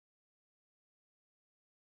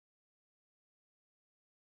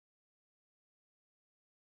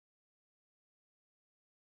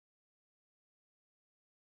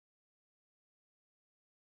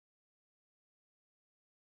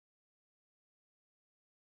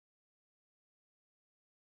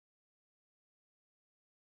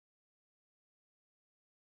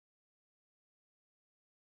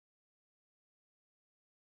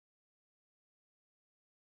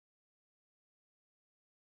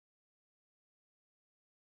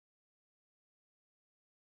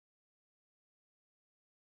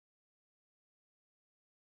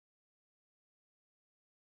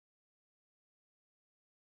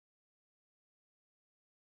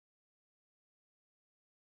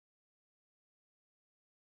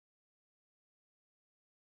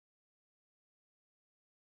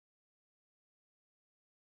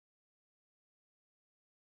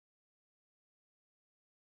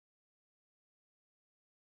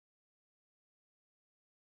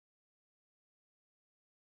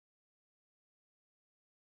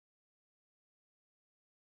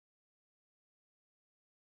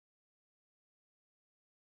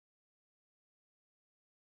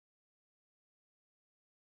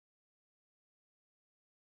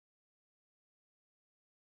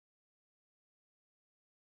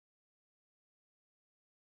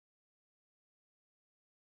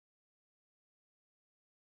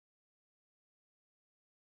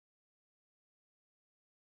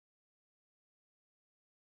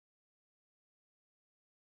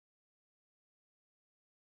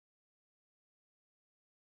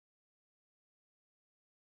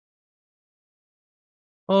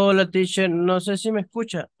Hola, teacher. No sé si me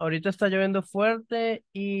escucha. Ahorita está lloviendo fuerte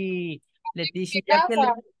y Mi Leticia, ya que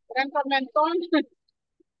casa, gran tormentón.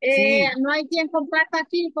 sí, No hay quien comparta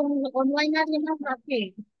aquí, o no hay nadie más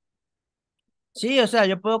aquí. sí, o sea,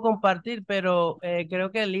 yo puedo compartir, pero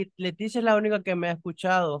creo que Leticia es la única que me ha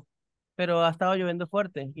escuchado, pero ha estado lloviendo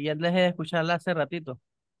fuerte y ya dejé de escucharla hace ratito.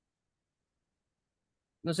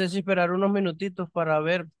 No sé si esperar unos minutitos para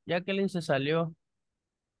ver, ya que se salió.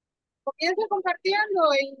 Comienza compartiendo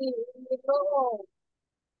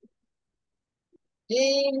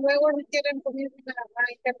y luego si quieren comienzan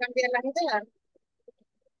a intercambiar las ideas.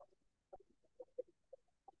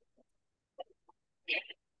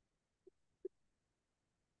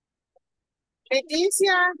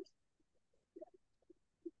 Leticia,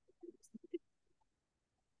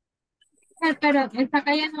 Pero está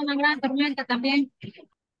cayendo una gran tormenta también.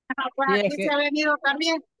 pues Sí, es aquí se que ha venido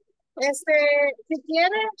también. Este, si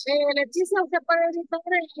quiere, Leticia, usted puede editar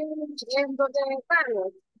en donde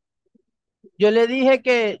Carlos. yo le dije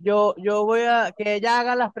que yo voy a, que ella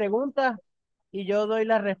haga las preguntas y yo doy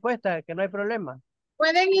la respuesta, que no hay problema.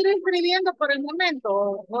 Pueden ir escribiendo por el momento,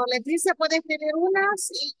 o Leticia puede escribir unas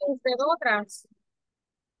y usted otras.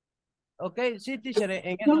 Ok, sí, teacher,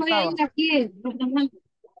 en Yo eso voy a estaba. ir aquí.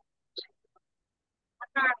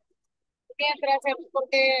 Ajá. Mientras,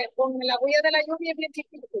 porque con la huella de la lluvia es bien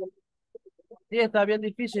difícil. Sí, está bien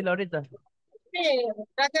difícil ahorita. Sí,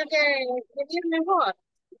 traten de escribir mejor,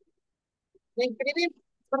 de escribir,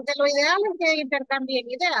 porque lo ideal es que intercambien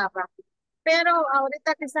ideas, ¿va? Pero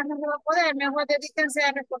ahorita quizás no se va a poder, mejor dedíquense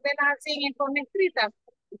a responderlas así en forma escrita.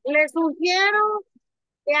 Les sugiero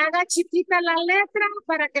que haga chiquita la letra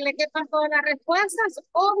para que le quepan todas las respuestas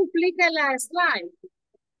o duplique la slide,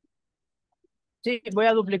 Sí, voy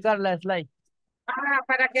a duplicar la slide.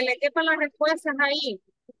 para que le quepan las respuestas ahí.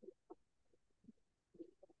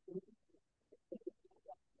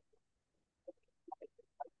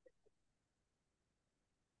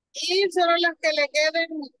 Y solo las que le queden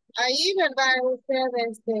Ahí, ¿verdad?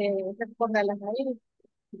 Ustedes responderlas ahí.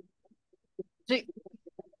 Sí.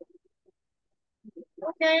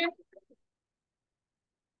 Ok.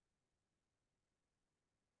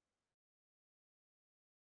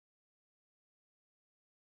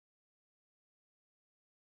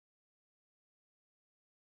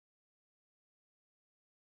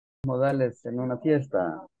 Modales en una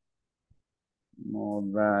fiesta.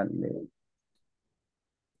 Modales.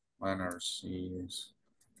 Manners is...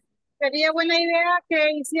 Sería buena idea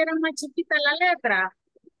que hicieran más chiquita la letra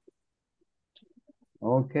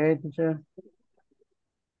Ok, teacher.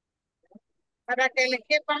 para que les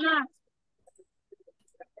quepa más.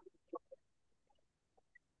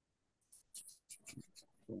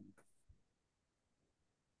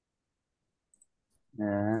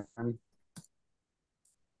 And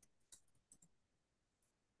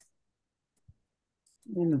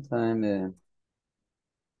in the time,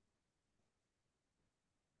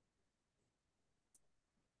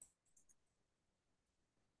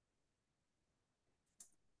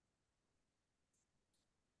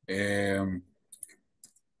 um,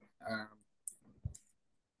 uh,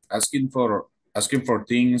 asking for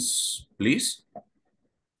things, please.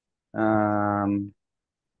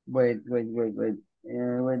 wait.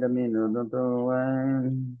 Wait a minute. Don't know why.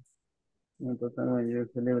 Don't know when you're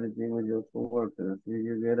celebrating with your coworkers. If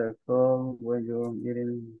you get a call when you're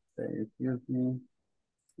getting, say, excuse me,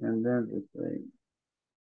 and then it's like,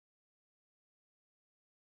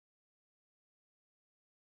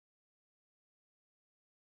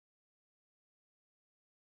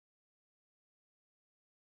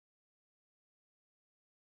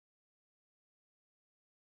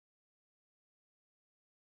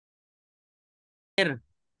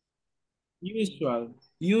 Usual.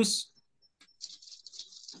 Use.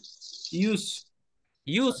 Use.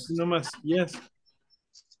 No más. Yes.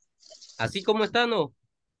 Así como está, ¿no?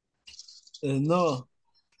 No.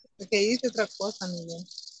 Porque dice otra cosa, Miguel.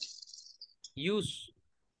 Use.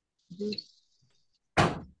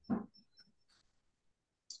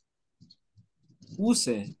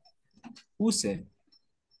 Use. Use.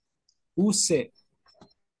 Use.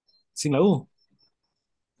 Sin la U.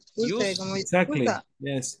 Use, Use. como Exactly. usa.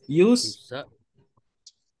 Yes. Use. Usa.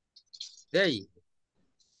 De ahí.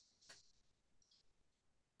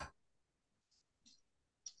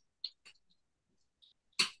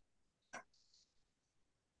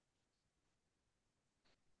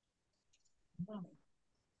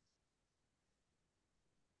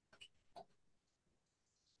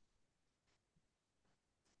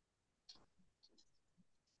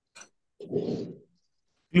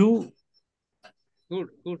 Clue. Good.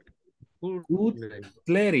 Good.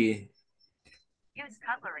 Clarity.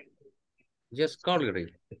 Just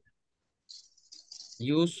cutlery.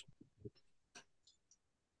 Use.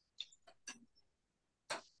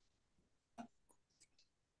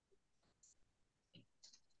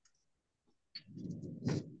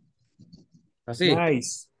 Así.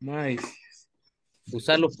 Nice. Nice.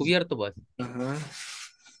 Usar los cubiertos, pues. Ajá.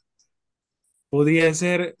 Podría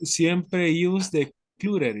ser siempre use the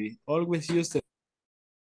cutlery. Always use the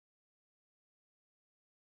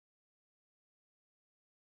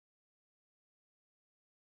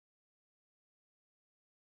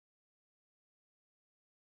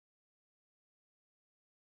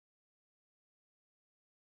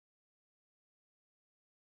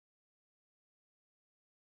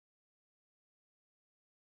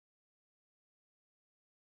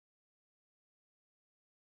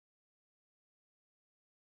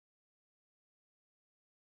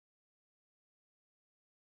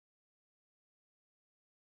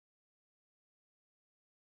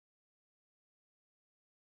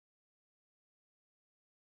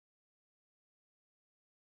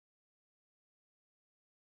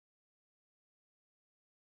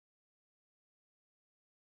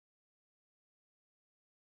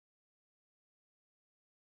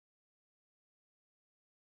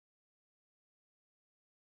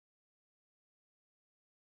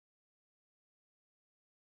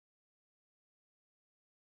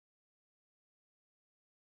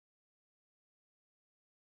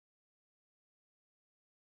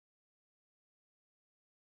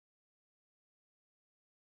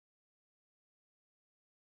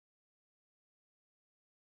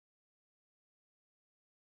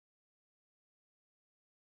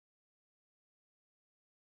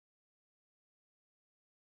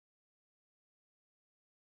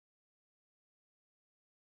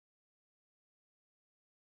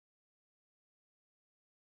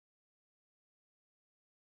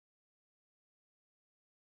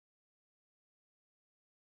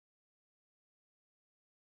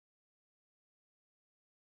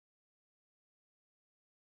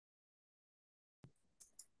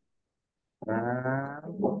Ah,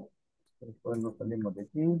 después nos salimos de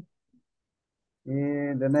aquí.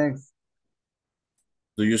 Y the next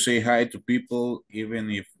Do you say hi to people even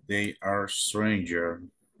if they are stranger?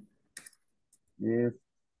 is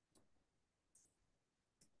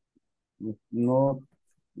not,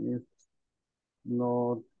 is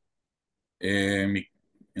not, Um,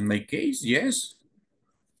 in my case, yes.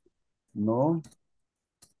 no,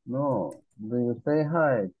 no. Do you say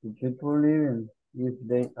hi to people even if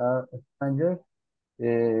they are strangers?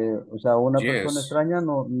 O sea, a una persona Yes. extraña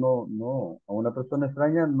no. A una persona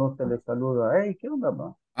extraña no se le saluda. Hey, ¿qué onda, ma?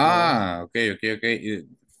 No. Ah, okay, okay, okay.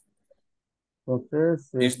 Entonces,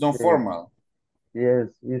 It's not formal. yes,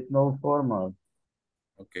 it's no formal.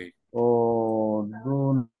 Okay. O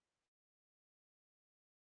do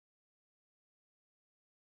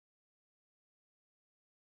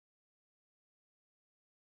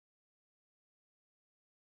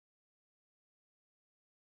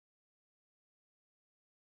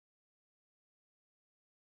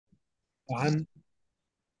Juan,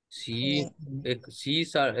 Sí, sí,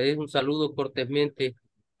 es un saludo cortésmente.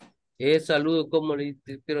 Es saludo, como le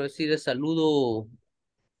quiero decir, es saludo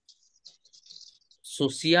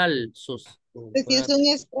social. Si es un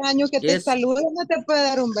extraño que te Es, saluda, no te puede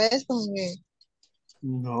dar un beso. Hombre.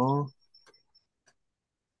 no.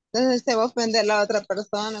 Entonces se va a ofender la otra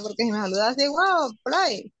persona porque si me saluda así, wow, por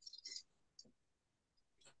ahí.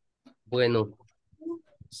 bueno,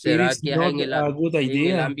 It será is que not a good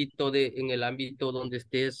idea. en el ámbito donde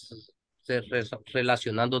estés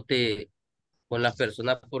relacionándote con las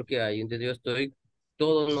personas, porque ahí donde yo estoy,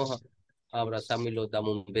 todos nos abrazamos y los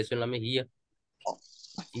damos un beso en la mejilla.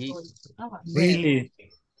 Sí, Bueno, Really.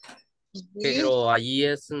 sí. pero allí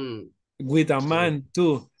es, With a eh, man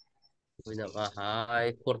too. bueno, ajá,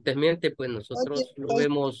 cortésmente, pues Oye, nosotros lo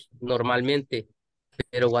vemos normalmente,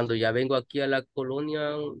 pero cuando ya vengo aquí a la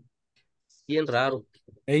colonia, bien raro.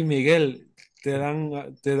 Hey, Miguel, te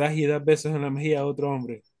das y das besos en la mejilla a otro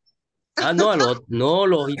hombre. Ah, no, no,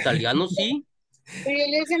 los italianos sí, Do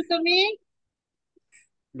you listen to me?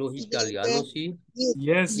 los siguiente. italianos sí,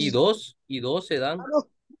 Yes. y dos se dan. Vamos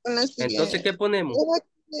con la Entonces, siguiente. ¿qué ponemos?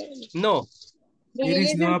 No, Do It you is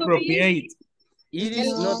listen not to me? appropriate. it is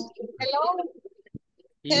not, No. Hello?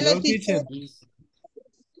 it Hello, Hello, teacher. teacher. is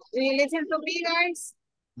Do you listen to me, guys?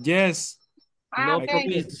 Yes. Ah, not I okay.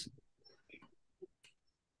 do. propice.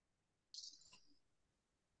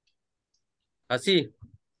 Así,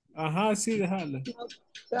 Ajá, sí, déjalo.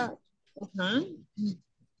 Ajá.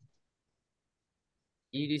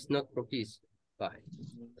 it is not propice. Bye.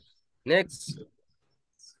 Next,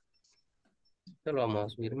 te lo vamos a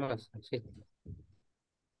subir más, así,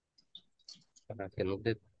 para que no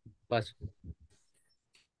te pase.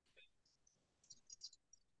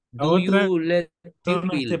 A Do otras you let your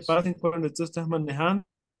personas te bills? pasen cuando tú estás manejando.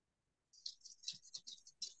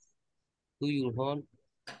 Do you home?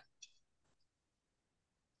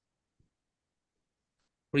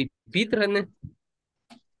 Repeat, René.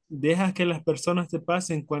 Dejas que las personas te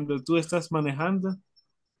pasen cuando tú estás manejando.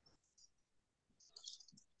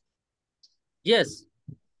 Yes.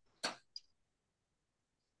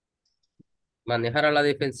 Manejar a la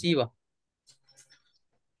defensiva.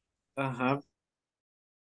 Ajá.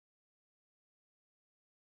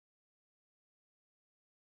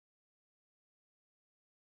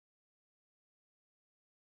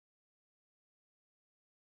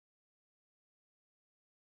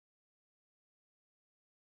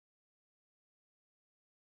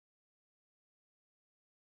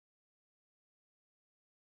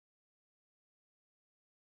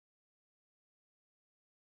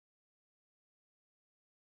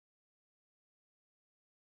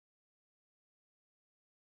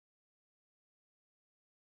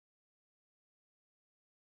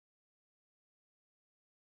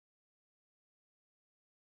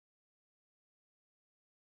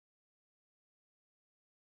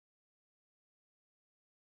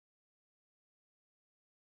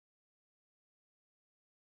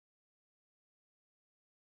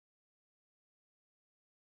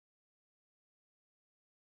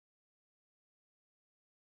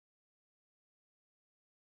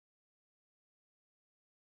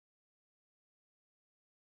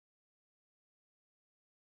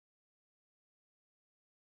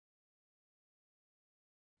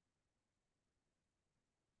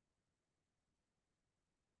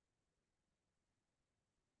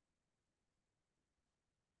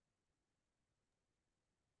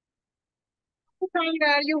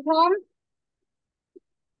 Sandra, are you home?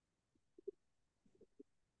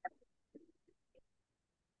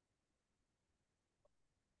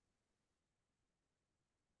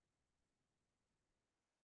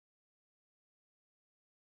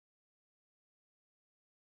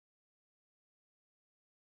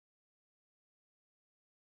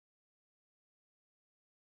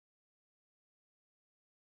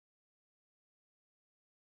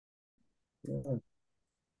 Yes.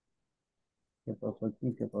 ¿Qué pasó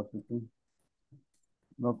aquí? ¿Qué pasó aquí?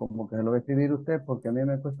 No, como que se lo va a escribir usted porque a mí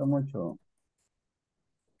me cuesta mucho.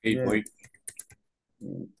 Okay, Yes. wait.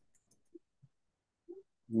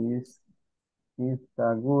 Is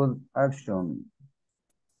a good action.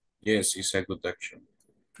 Yes, it's a good action.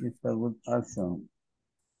 It's a good action.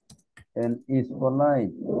 And is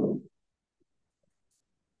polite.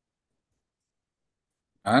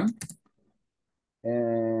 And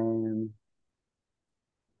And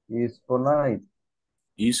is polite.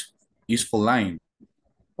 is polite.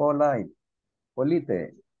 Polite.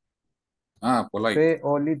 Polite. Ah, polite.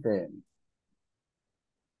 Polite.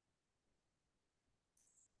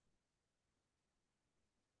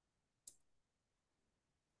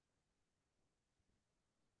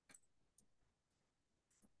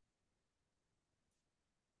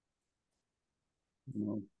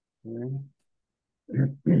 Okay.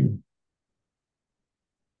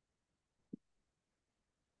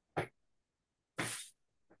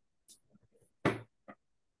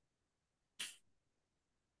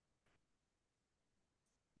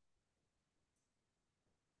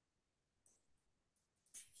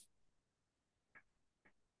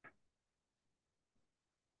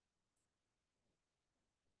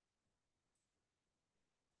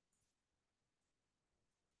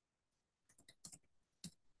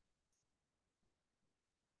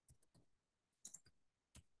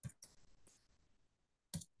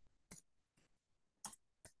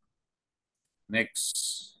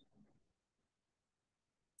 Next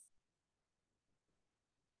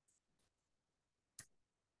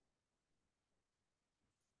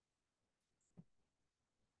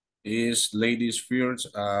is ladies first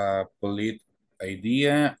a polite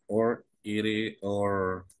idea or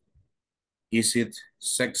is it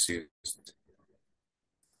sexist?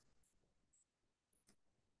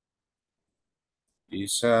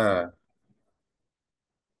 It's a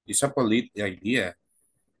it's a polite idea.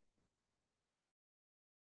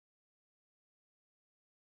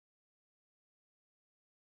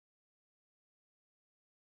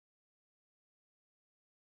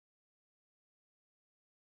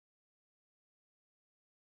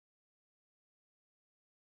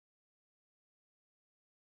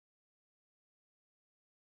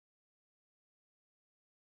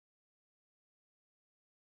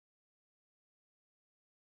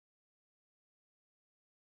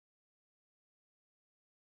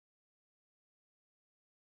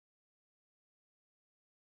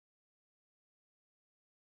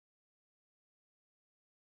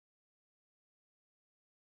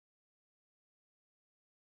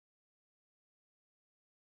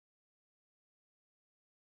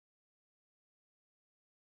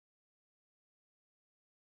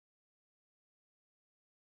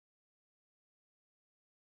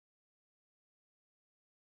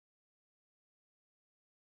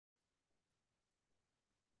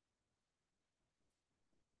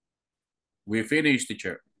 We finished,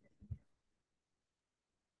 teacher.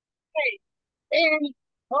 And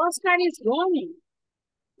Oscar is going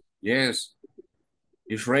Yes,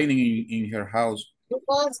 it's raining in her house.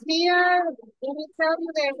 because here, let me tell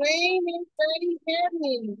you, the rain is very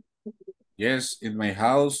heavy. Yes, in my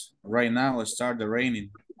house right now it started raining.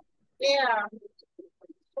 Yeah,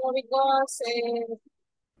 so because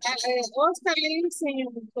Oscar lives in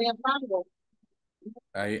Cuyapango.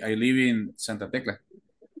 I live in Santa Tecla.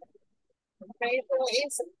 Okay, so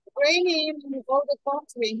it's raining in all the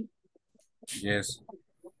country. Yes.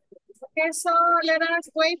 Okay, so let us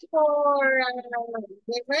wait for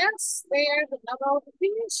the rest. They are about to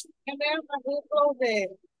finish, and then we'll go the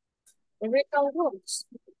recall rooms.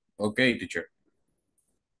 Okay, teacher.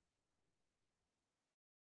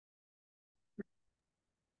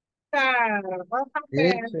 What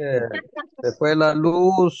happened? Teacher, se fue la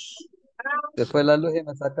luz. Se fue la luz y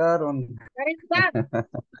me sacaron. What is that?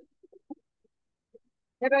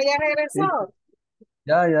 Pero ya Sí, regresó.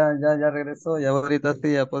 ya regresó. Ya ahorita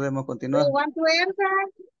sí, ya podemos Do continuar. you want to enter?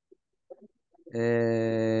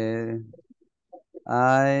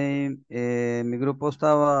 Mi grupo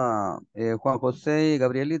estaba Juan José y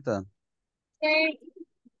Gabrielita. Okay.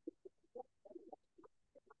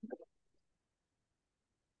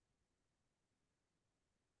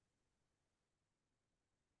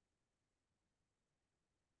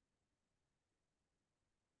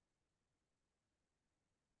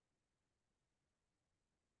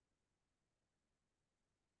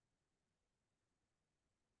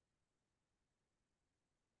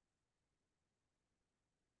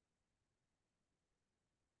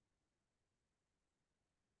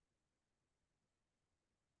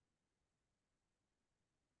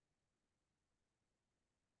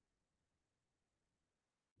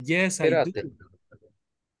 Yes, I do. Espérate.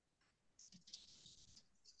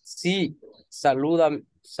 Sí, saludo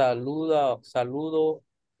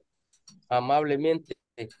amablemente.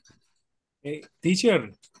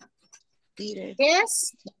 Teacher, Tire.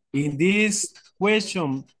 Yes, in this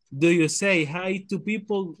question, do you say hi to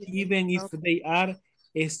people even if Okay. they are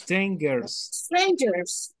strangers?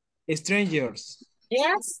 strangers. Strangers.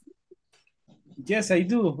 Yes, Yes, I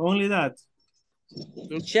do. Only that.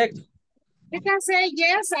 Un check. you can say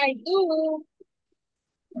yes, I do.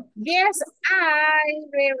 Yes, I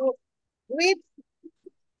will read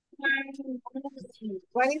my,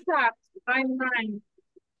 what is that? My mind.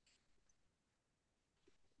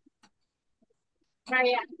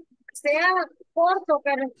 Vaya, sea corto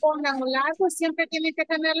que respondan o largo, siempre tiene que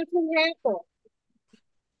tener el sujeto.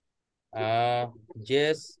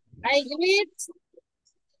 Yes. I read,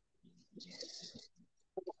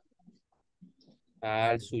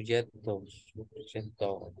 Al sujeto.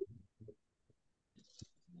 Sujeto.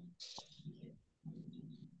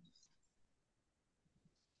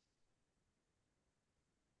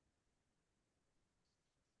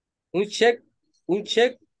 Un check. Un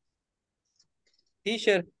check.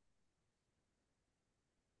 Teacher.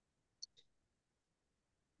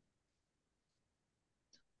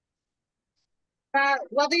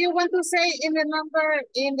 what do you want to say in the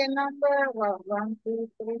number, well, 1, 2,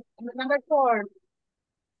 3, in the number 4?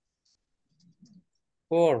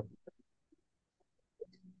 4.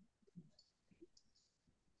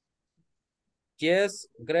 Yes,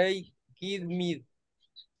 great, give me.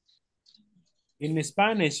 In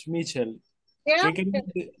Spanish, Mitchell. Yeah.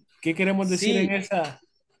 ¿Qué queremos decir en Sí, esa?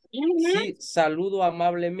 sí, saludo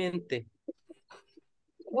amablemente.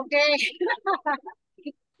 Okay.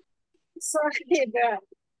 Sorry,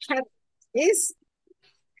 it's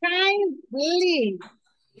kindly.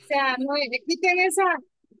 O sea, no, quiten esa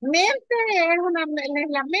mente, es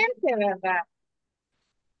la mente, ¿verdad?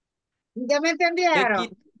 ¿Ya me ¿Qué entendieron?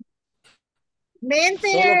 quit? Mente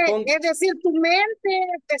Solo pon es decir, tu mente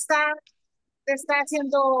te está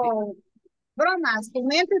haciendo bromas, tu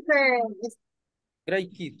mente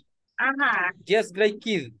great kid. ajá. Yes, great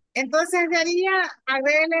kid. Entonces sería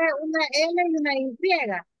agregarle una L y una Y.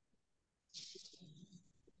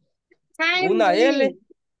 Una L. Kindly.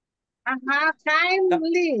 Ajá, ta-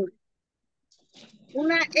 kindly.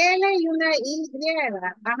 Una L y una Y.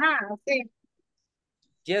 Ajá, sí.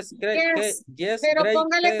 Yes, great, Yes. yes, Pero great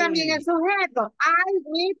póngale también el kindly. sujeto. I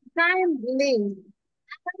read kindly.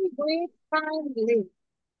 I read kindly.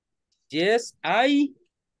 Yes, I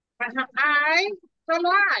Ajá, solo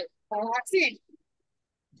I. Así.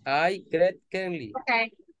 great kindly.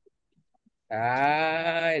 Ok.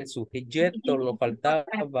 El sujeto nos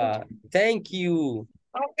faltaba. Thank you.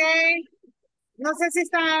 Ok. No sé si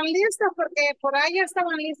están listos porque por ahí ya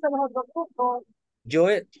estaban listos los otros grupos. Yo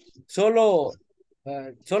solo,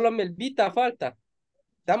 solo Melvita falta.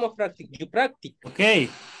 Estamos practicando. Okay.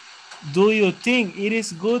 Do you think it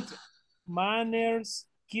is good manners,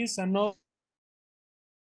 kiss and all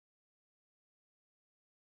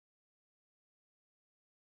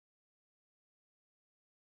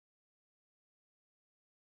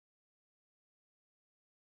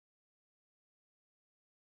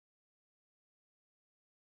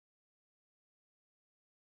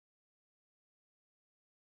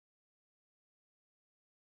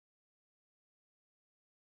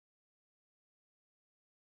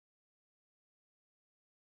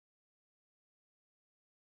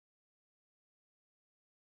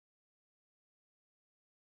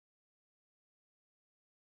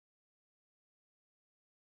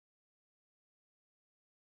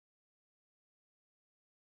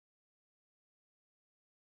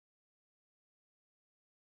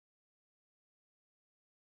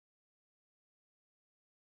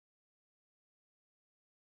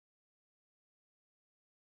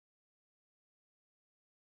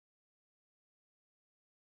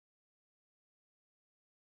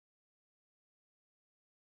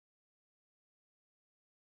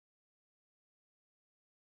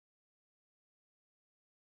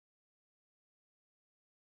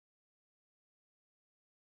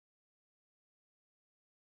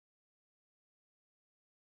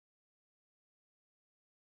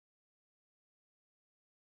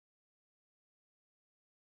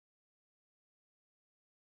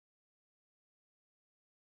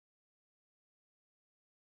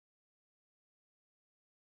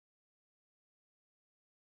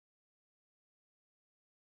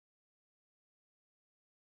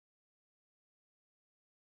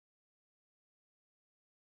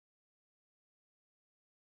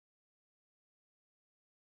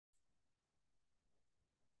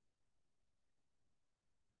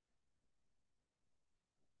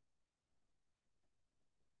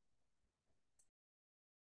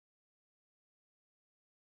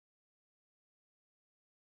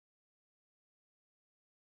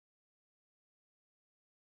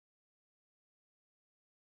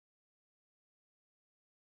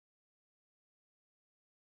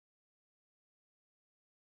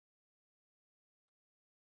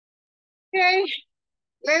Okay,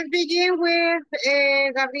 let's begin with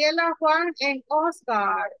Gabriela, Juan, and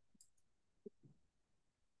Oscar.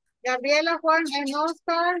 Gabriela, Juan, and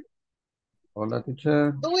Oscar. Hola,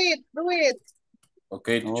 teacher. Do it, do it.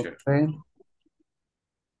 Okay, teacher. Okay.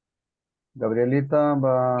 Gabrielita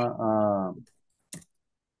va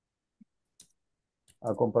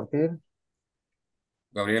a compartir.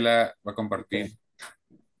 Gabriela va a compartir.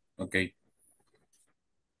 Ok.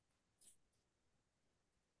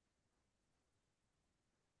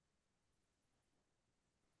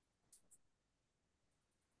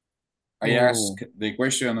 I ask the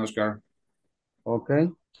question, Oscar. Okay.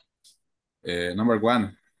 Number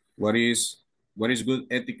one, what is good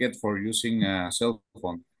etiquette for using a cell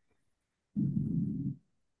phone?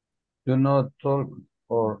 Do not talk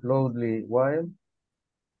or loudly while.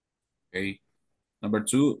 Okay. Number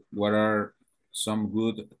two, what are some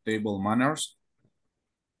good table manners?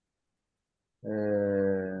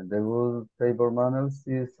 The good table manners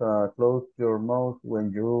is close your mouth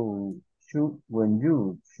when you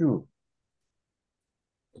chew.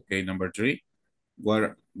 Okay. Number three,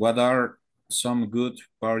 what are some good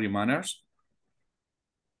party manners?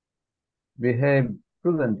 Behave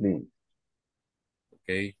prudently.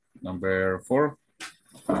 Okay. Number four,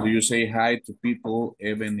 do you say hi to people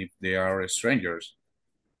even if they are strangers?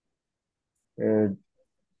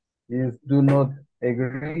 Is do not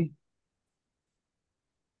agree.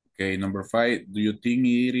 Okay. Number five, do you think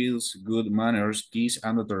it is good manners kiss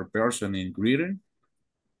another person in greeting?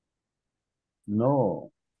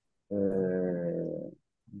 No.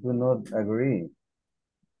 Do not agree.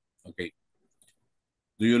 Okay.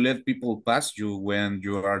 Do you let people pass you when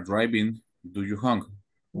you are driving? Do you honk?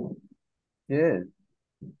 Yes.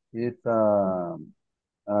 It's a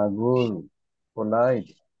good,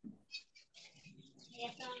 polite.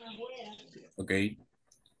 Okay.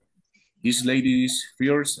 Is ladies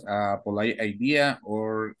first a polite idea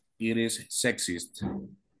or it is sexist?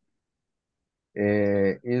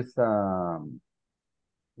 It's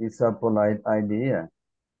a polite idea.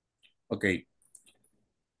 Okay.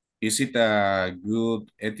 Is it a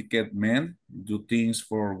good etiquette men do things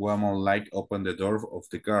for women like open the door of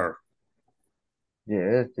the car?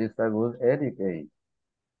 Yes, it's a good etiquette.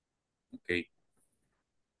 Okay.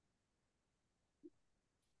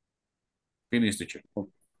 Finish, teacher.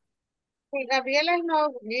 Gabriela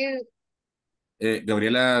no,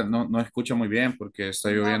 Gabriela no escucha muy bien porque está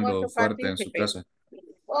not going lloviendo to fuerte en su participate. casa.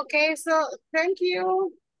 Okay, so thank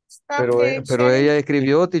you. Stop the Pero sharing. ella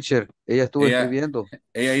escribió, teacher. Ella estuvo escribiendo.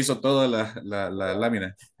 Ella hizo toda la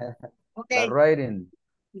lámina. Okay. The writing.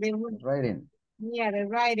 The, The writing. yeah, the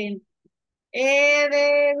writing.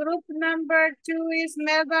 The group number 2 is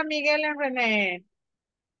Melba, Miguel, and Rene.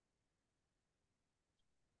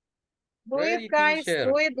 Do Ready, it, guys. teacher.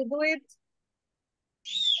 Do it, do it.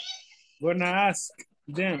 Gonna ask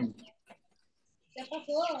them.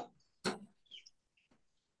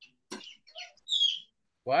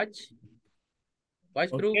 Watch.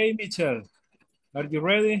 Watch, bro. Okay, Mitchell. Are you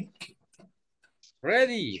ready?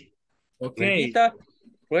 Ready. Okay. Melvita,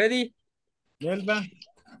 ready? Melba?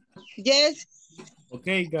 Yes.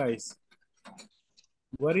 Okay, guys.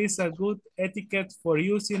 What is a good etiquette for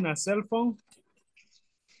using a cell phone?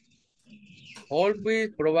 Always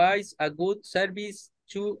provides a good service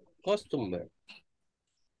to customer.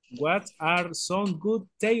 What are some good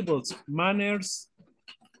tables manners?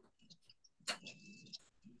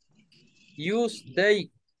 Use they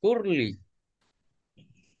curly.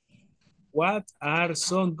 What are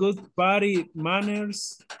some good party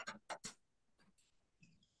manners?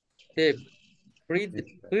 The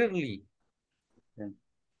freely.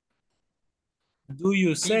 Do you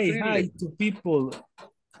Be say hi freely. to people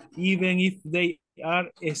even if they are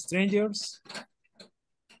strangers?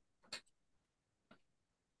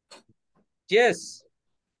 Yes.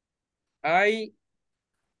 I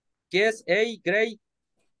guess a great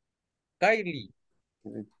Kylie.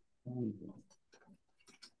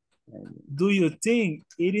 Do you think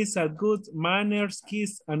it is a good manners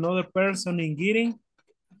kiss another person in greeting?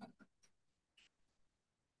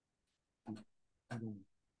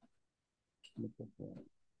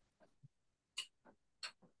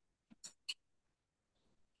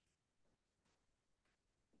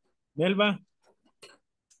 Melba?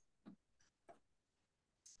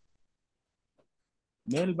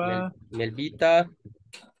 Melba? Melvita.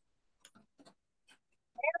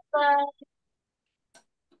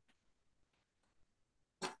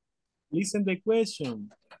 Listen the question.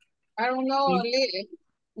 I don't know, if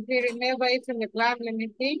you remember it's in the class, let me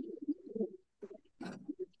see.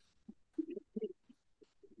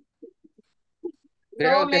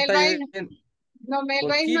 Creo No, que está Melba, lloviendo. no,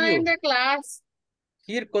 Melba is not in Continue. the class.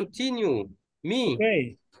 Here continue. Me.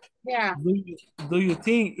 Okay. Yeah. Do you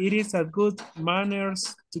think it is a good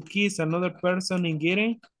manners to kiss another person in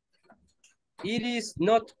getting? It is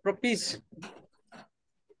not propice.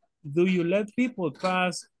 Do you let people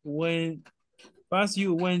pass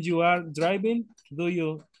you when you are driving? Do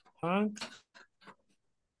you honk?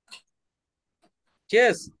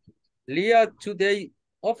 Yes. Leah today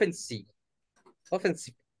offensive.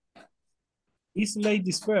 Offensive. Is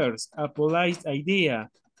ladies first a polite idea,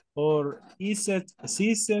 or is it?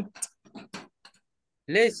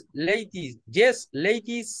 Ladies. Yes,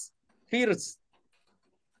 ladies first.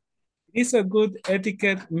 Is a good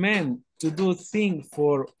etiquette man to do thing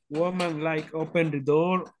for woman like open the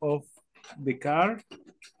door of the car?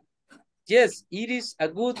 Yes, it is a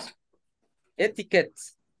good etiquette.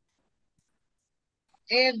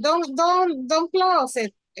 Don't close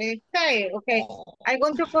it. Okay, okay. I'm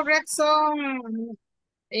going to correct some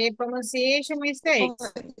pronunciation mistakes.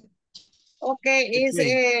 Okay,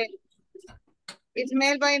 Okay. is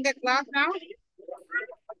Melba in the class now?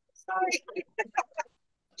 Sorry.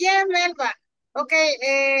 Yes, Melba.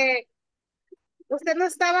 Okay, usted no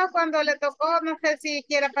estaba cuando le tocó, no sé si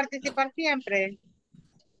quiera participar siempre.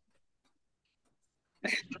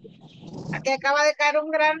 Aquí acaba de caer un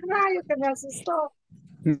gran rayo que me asustó.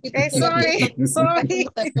 Sorry, sorry.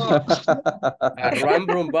 A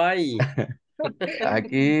run by.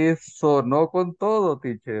 Aquí sonó con todo,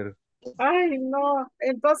 teacher. Ay, no.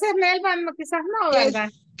 Entonces, Melba, no, quizás no, Yes. ¿verdad?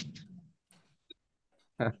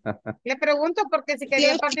 Le pregunto porque si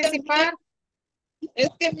quería Yes, participar. Es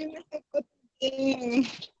que a mí me tocó también.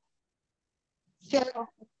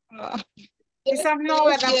 Quizás no,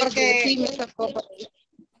 ¿verdad? Sí, Porque sí, me tocó.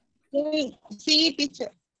 Sí, sí,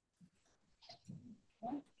 teacher.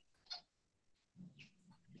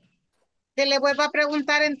 que le vuelva a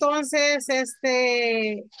preguntar entonces,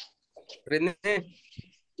 René.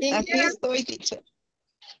 Aquí estoy, teacher.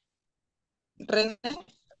 René.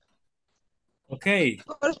 Okay.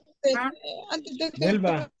 ¿Ah? Antes de que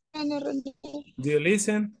Melba, René. do you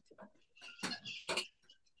listen?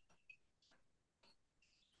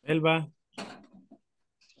 Melba.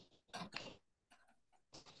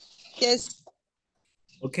 Yes.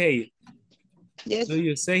 Okay. Yes. Do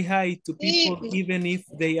you say hi to people Sí. even if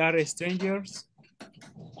they are strangers?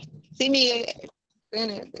 Sí, Miguel.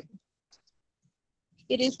 René.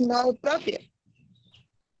 It is not proper.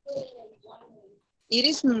 It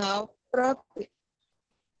is not proper.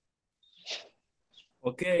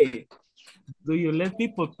 Okay. Do you let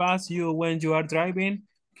people pass you when you are driving?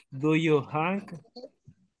 Do you honk?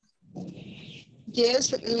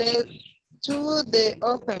 Yes, let to the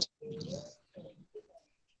offer.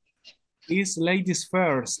 Is ladies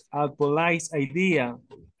first a polite idea,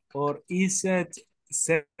 or is it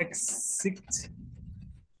sexist?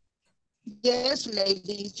 Yes,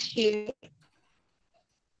 ladies here.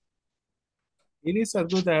 It is a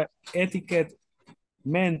good etiquette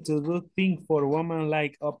meant to do things for women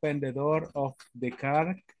like open the door of the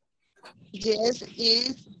car. Yes,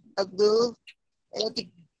 is a good ethic.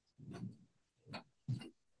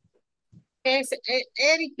 es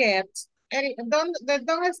etiquette. Don't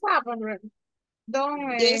stop,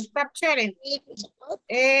 don't Yes. stop sharing.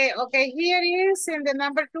 Okay, here is, and the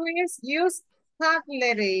number 2 is use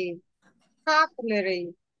cutlery.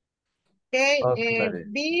 Cutlery. Okay, Cutlery.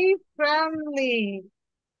 be friendly.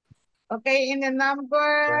 Okay, in the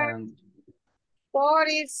number Friend. 4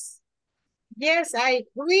 is, yes, I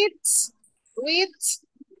with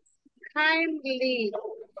kindly.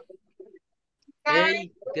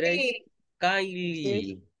 Hey, Grace.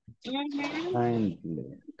 Kindly. Kindly. Mhm.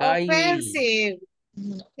 Kindly. Kindly. Offensive.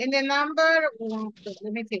 In the number,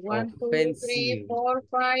 let me see, 1, 2, 3, Offensive. 4,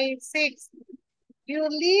 5, 6. You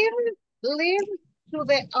leave to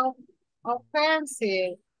the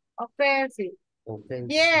offensive. Offensive.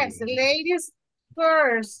 Yes, Offensive. ladies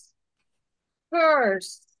first.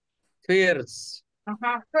 First. First.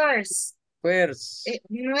 Ajá, first. First.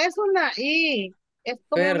 No es una I, es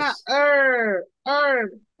como una First.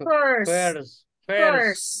 first. First.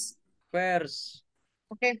 First. First.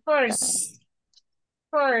 Okay, first.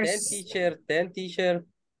 Ten First. teacher. Ten teacher.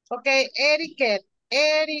 Okay, etiquette.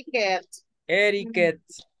 Etiquette. Etiquette.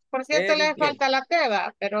 Por cierto, le Etiquette. falta la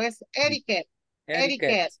teba, pero es etiquette.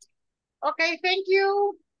 Etiquette. Etiquette. Okay, thank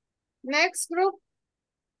you. Next group.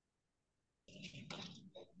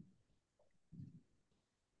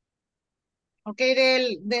 Okay,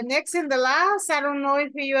 the next and the last, I don't know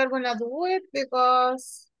if you are gonna do it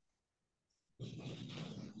because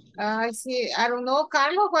I see, I don't know,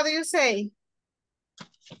 Carlos, what do you say?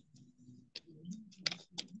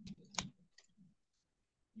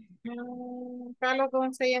 Carlos,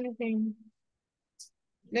 don't say anything.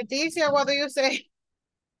 Leticia, what do you say?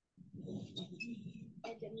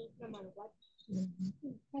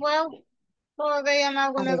 Well, so they are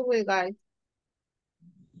not gonna do it, guys.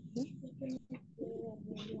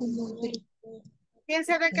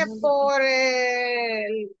 Piense de que por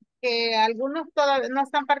que algunos todavía no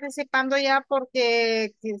están participando ya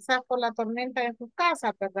porque quizás por la tormenta en sus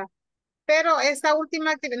casas, ¿verdad? Pero esta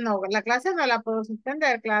última actividad, no, la clase no la puedo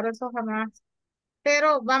suspender, claro, eso jamás.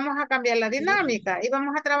 Pero vamos a cambiar la dinámica y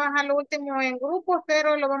vamos a trabajar lo último en grupos,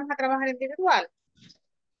 pero lo vamos a trabajar individual.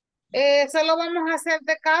 Solo vamos a hacer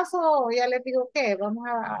de caso, ya les digo que vamos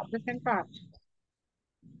a presentar.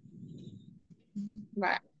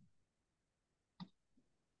 Vale.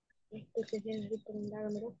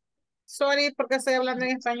 Sorry porque estoy hablando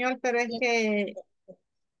en español, pero es que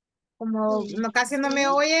como no, casi no me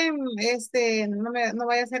oyen, no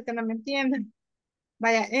vaya a ser que no me entiendan.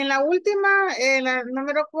 Vaya, en la última, en la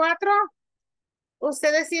número 4,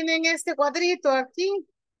 ustedes tienen este cuadrito aquí.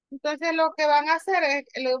 Entonces lo que van a hacer es,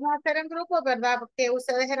 lo vamos a hacer en grupo, ¿verdad? Porque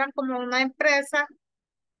ustedes eran como una empresa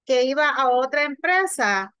que iba a otra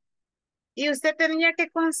empresa y usted tenía que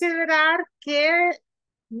considerar qué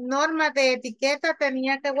normas de etiqueta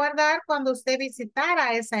tenía que guardar cuando usted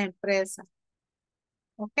visitara esa empresa.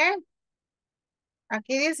 ¿Ok?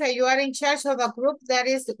 Aquí dice, you are in charge of a group that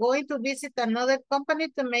is going to visit another company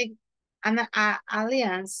to make an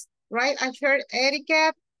alliance. Write a shared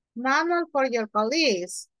etiquette manual for your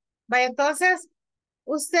colleagues. Vaya, entonces,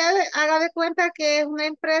 usted haga de cuenta que es una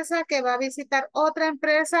empresa que va a visitar otra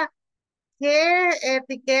empresa que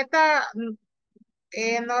etiqueta,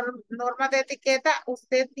 normas de etiqueta,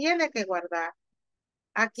 usted tiene que guardar.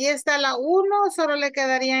 Aquí está la 1, solo le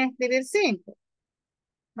quedaría escribir 5.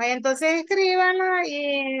 Vaya, entonces escríbanla y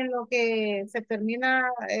en lo que se termina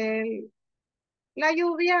la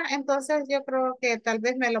lluvia, entonces yo creo que tal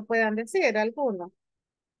vez me lo puedan decir algunos.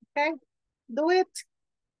 Okay, do it.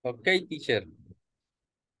 Okay, teacher.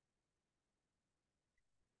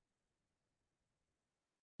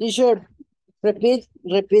 Teacher, repeat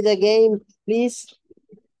again, please.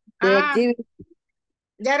 The activity.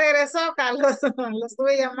 Ya regresó, Carlos. Lo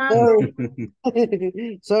estuve llamando.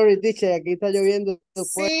 Sorry, teacher, aquí está lloviendo.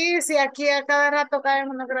 Sí, aquí a cada rato caen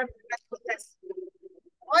unas grandes lluvias.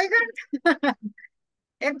 Oigan,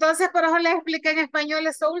 entonces por eso les expliqué en español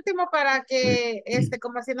esto último para que,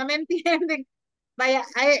 como si no me entienden, vaya,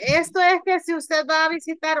 esto es que si usted va a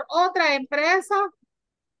visitar otra empresa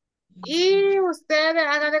y usted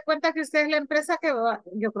haga de cuenta que usted es la empresa que va,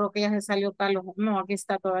 yo creo que ya se salió Carlos, no, aquí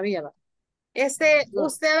está todavía, va. No,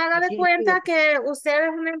 usted haga de cuenta que usted es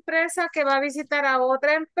una empresa que va a visitar a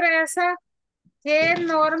otra empresa. ¿Qué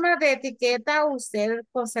normas de etiqueta usted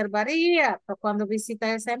conservaría cuando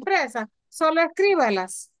visita esa empresa? Solo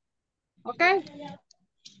escríbalas. ¿Ok?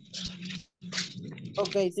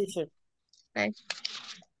 Ok, teacher. Okay.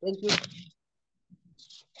 Thank you.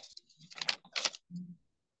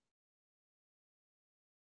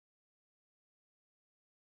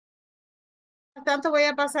 Por tanto, voy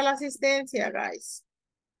a pasar la asistencia, guys.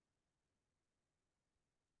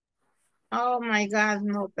 Oh my God,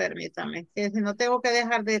 no, permítame, que si no tengo que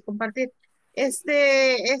dejar de compartir.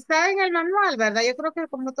 Está en el manual, ¿verdad? Yo creo que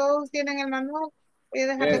como todos tienen el manual, voy a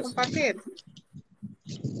dejar de compartir.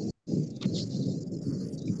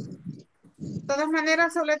 De todas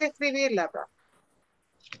maneras, solo es de escribirla, ¿verdad?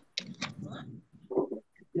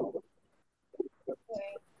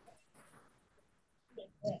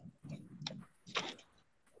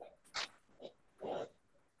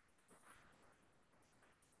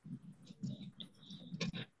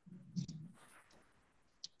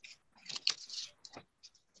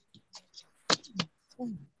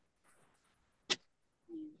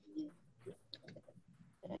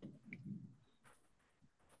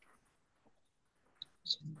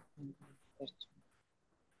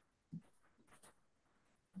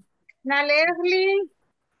 La Leslie.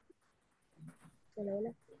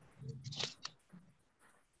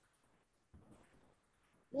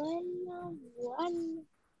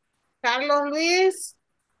 Carlos Luis.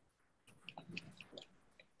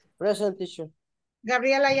 Present, teacher.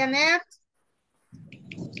 Gabriela Yanet.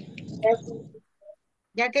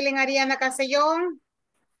 Jacqueline Ariana Casellón.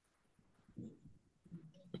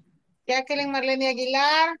 Jacqueline Marlene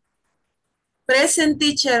Aguilar. Present,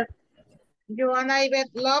 teacher. Joana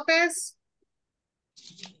Ivette López.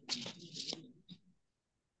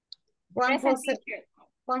 Juan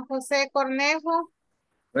José Cornejo.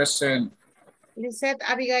 Present. Lisette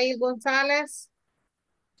Abigail González.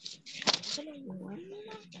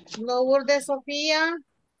 Lourdes Sofía.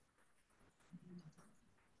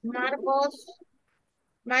 Marcos.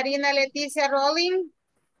 Marina Leticia Rolling.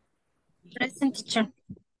 Present, teacher.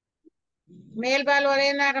 Melba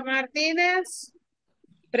Lorena Martínez.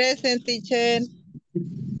 Present, teacher.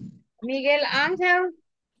 Miguel Ángel.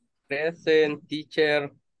 Present,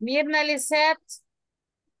 teacher. Mirna Lisette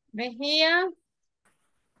Mejía.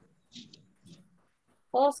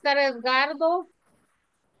 Oscar Edgardo.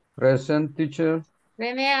 Present, teacher.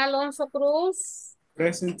 René Alonso Cruz.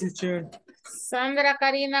 Present, teacher. Sandra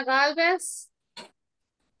Karina Galvez.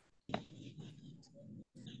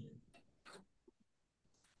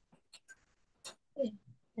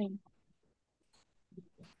 Sí.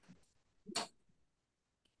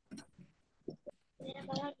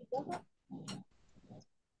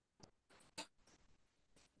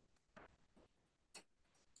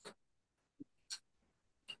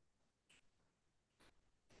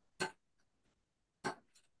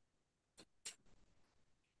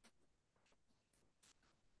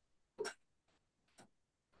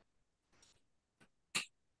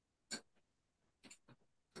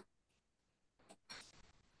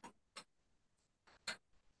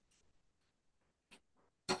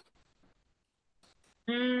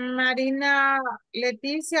 Marina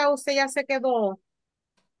Leticia, usted ya se quedó.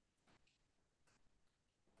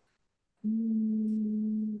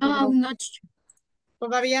 I'm not sure.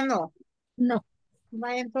 Todavía no. No.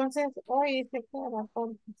 Vaya, entonces, hoy se queda.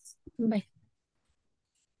 Ve.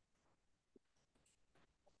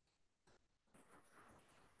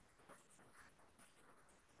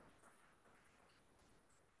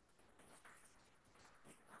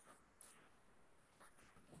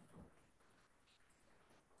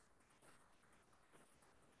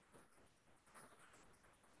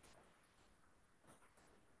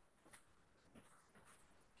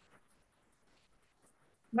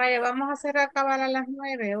 Vaya, vamos a hacer acabar a las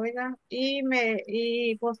 9, oigan,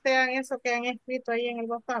 y postean eso que han escrito ahí en el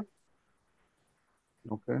WhatsApp.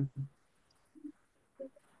 Okay.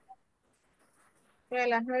 Que a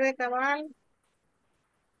las 9 cabal,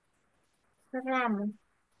 cerramos.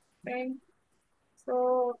 Okay.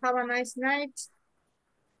 So, have a nice night.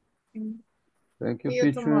 And Thank you, see you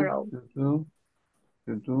teacher. tomorrow. You too.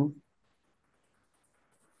 You too.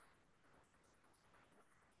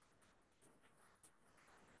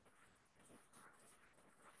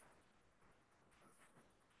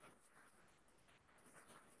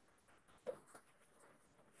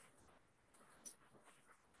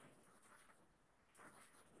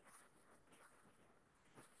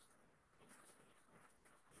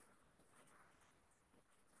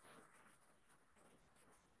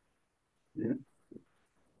 Yeah.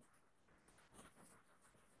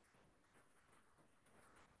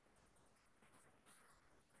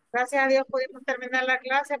 Gracias a Dios pudimos terminar la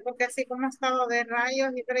clase porque así como ha estado de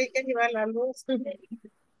rayos y creí que iba la luz. Sí,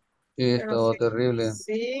 Pero estaba sí, terrible.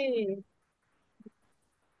 sí.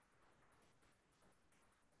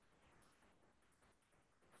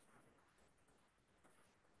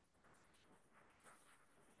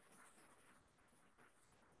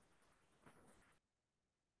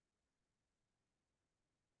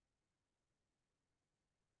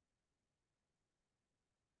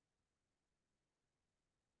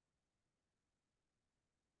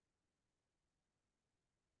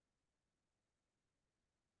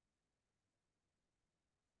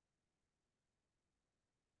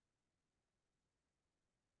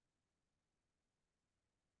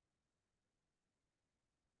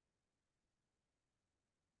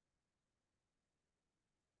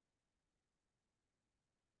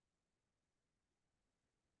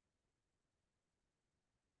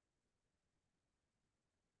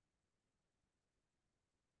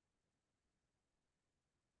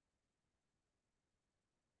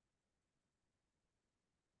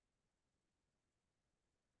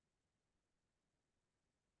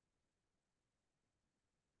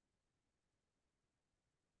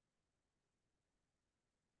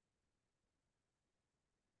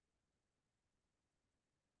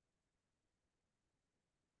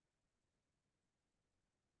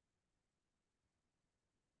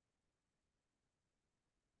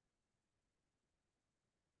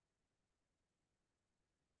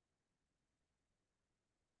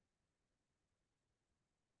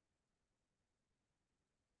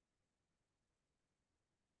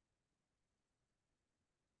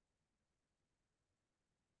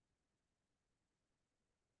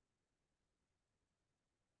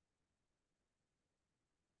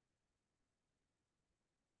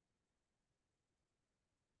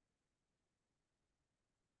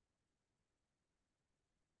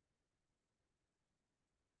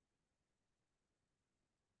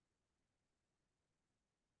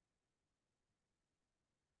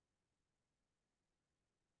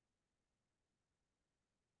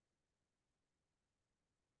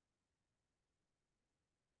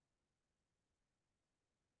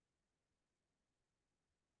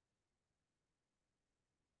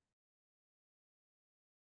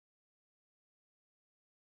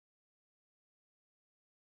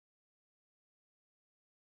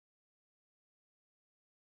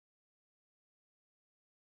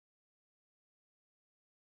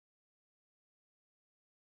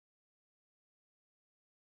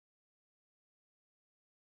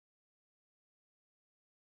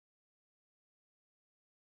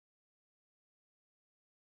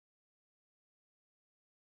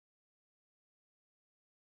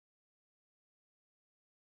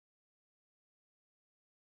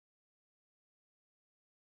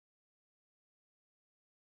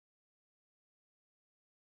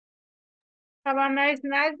 Have a nice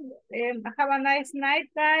night. Have a nice night,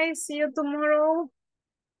 guys. See you tomorrow.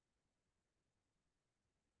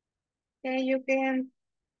 Okay, you can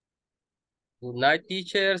Good night,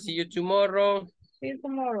 teacher. See you tomorrow. see you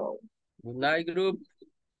tomorrow. Good night, group.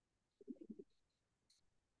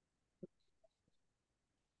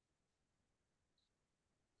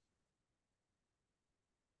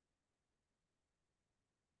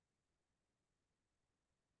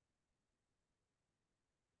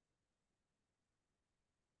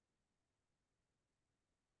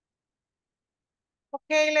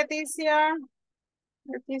 Okay, Leticia.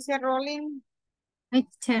 Leticia Rolling. Ay,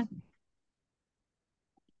 teacher.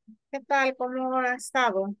 ¿Qué tal? ¿Cómo ha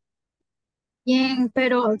estado? Bien,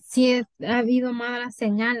 pero sí ha habido mala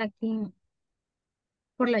señal aquí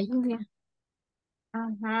por la lluvia.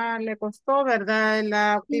 Ajá, le costó, ¿verdad?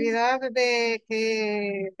 La actividad de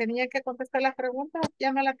que tenía que contestar las preguntas,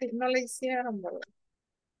 ya no la hicieron, ¿verdad?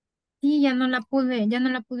 Sí, ya no la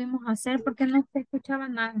pudimos hacer porque no se escuchaba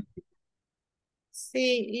nada.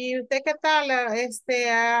 Sí, ¿y usted qué tal?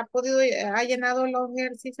 Ha llenado los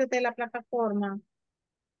ejercicios de la plataforma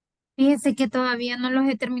Fíjese que todavía no los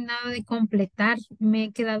he terminado de completar. Me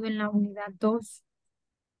he quedado en la unidad 2.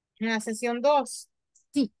 en la sesión 2?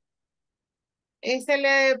 Sí,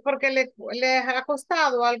 Porque les ha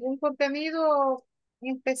costado algún contenido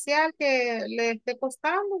en especial que le esté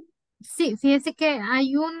costando. sí, fíjese que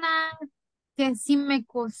hay una que sí me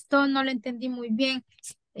costó, no la entendí muy bien.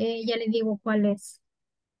 Ya le digo cuál es.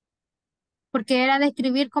 Porque era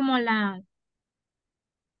describir como la...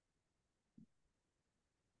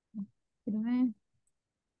 quiero ver.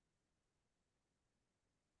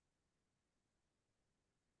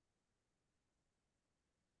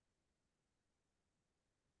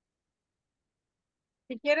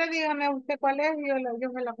 Si quiere, dígame usted cuál es y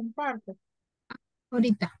yo me la comparto.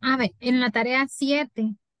 Ahorita. A ver, en la tarea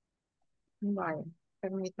 7 Vaya,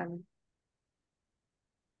 permítame.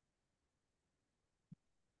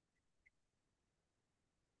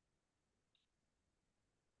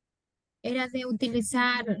 era de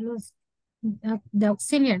utilizar los de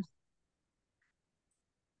auxiliar.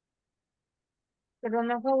 Pero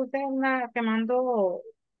no fue usted una que mandó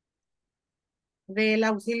del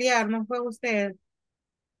auxiliar, no fue usted.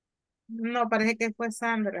 No, parece que fue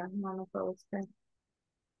Sandra. No, no fue usted.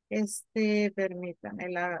 Permítame,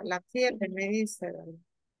 la 7 me dice, ¿verdad?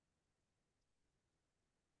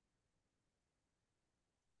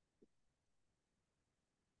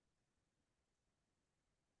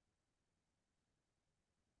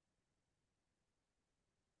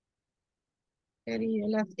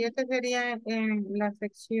 La 7 sería en la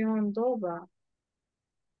sección 2, ¿va?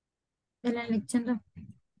 De la lección 2,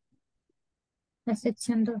 la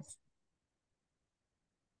sección 2.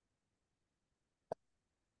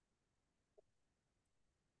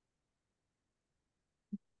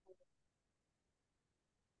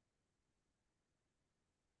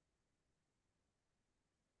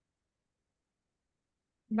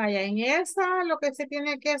 Vaya, en esa lo que se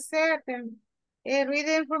tiene que hacer, read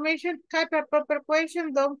the information, type a proper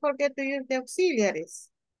question, don't forget to use the auxiliaries.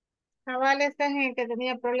 Cabal, esta es en que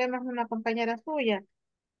tenía problemas una compañera suya.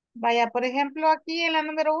 Vaya, por ejemplo, aquí en la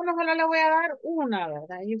número 1 solo le voy a dar una,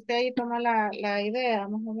 ¿verdad? Y usted ahí toma la idea,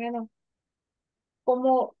 más o menos.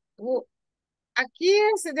 Como aquí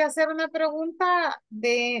es de hacer una pregunta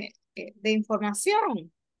de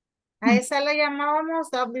información. A esa la llamábamos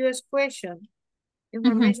WS question,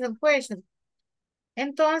 information question.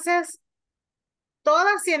 Entonces,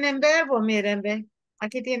 todas tienen verbo, miren, ve.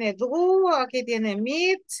 Aquí tiene do, aquí tiene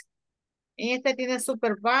meet, en esta tiene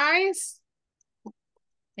supervise,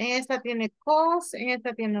 en esta tiene cost, en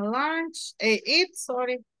esta tiene lunch, eat,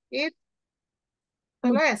 sorry, eat,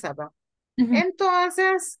 solo esa, va.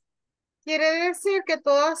 Entonces, quiere decir que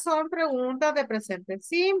todas son preguntas de presente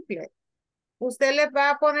simple. Usted le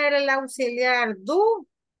va a poner el auxiliar do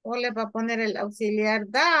o le va a poner el auxiliar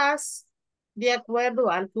das de acuerdo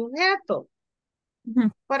al sujeto.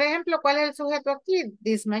 Por ejemplo, ¿cuál es el sujeto aquí?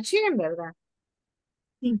 This machine, ¿verdad?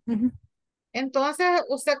 Entonces,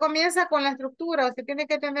 usted comienza con la estructura. Usted tiene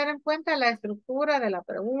que tener en cuenta la estructura de la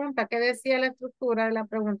pregunta. ¿Qué decía la estructura de la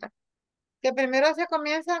pregunta? Que primero se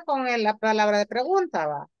comienza con la palabra de pregunta,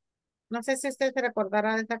 ¿va? No sé si usted se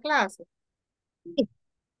recordará de esta clase.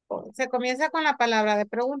 Se comienza con la palabra de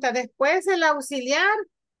pregunta. Después el auxiliar.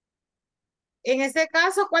 En este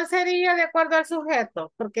caso, ¿cuál sería de acuerdo al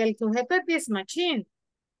sujeto? Porque el sujeto es this machine.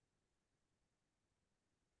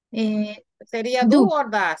 Sería do Do.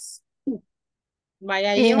 or das.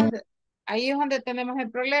 Vaya, ahí es donde tenemos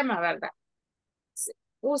el problema, ¿verdad?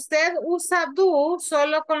 Usted usa do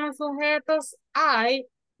solo con los sujetos I,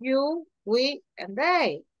 you, we, and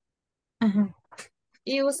they. Ajá.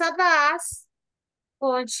 Y usa das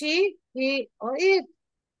con she, he o it.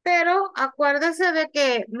 Pero acuérdese de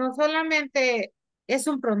que no solamente es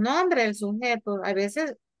un pronombre el sujeto, a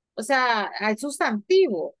veces, o sea, hay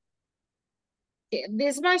sustantivo.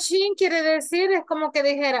 This machine quiere decir, es como que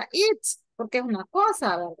dijera it, porque es una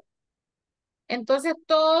cosa, ¿verdad? Entonces,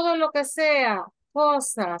 todo lo que sea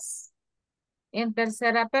cosas en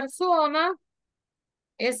tercera persona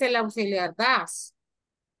es el auxiliar das.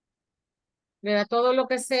 ¿Verdad? Todo lo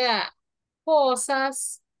que sea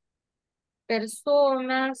cosas,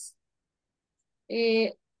 personas,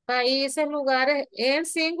 países, lugares en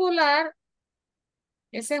singular,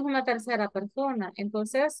 esa es una tercera persona.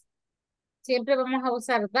 Entonces, siempre vamos a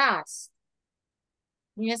usar das.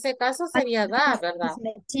 En ese caso sería da, ¿verdad?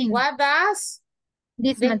 This machine. What does?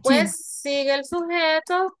 This Después machine. sigue el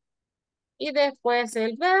sujeto y después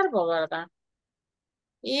el verbo, ¿verdad?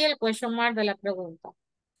 Y el question mark de la pregunta.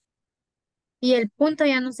 Y el punto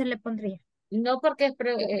ya no se le pondría. No porque es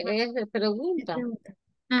de Es pregunta. pregunta.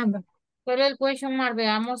 Ah, va. Pero el question mark,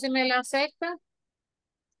 veamos si me la acepta.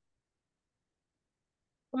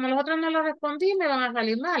 Como los otros no lo respondí, me van a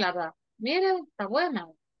salir mal, ¿verdad? Miren, está buena.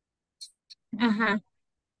 Ajá.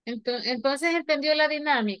 Entonces entendió la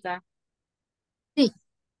dinámica. Sí.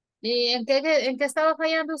 ¿Y en qué estaba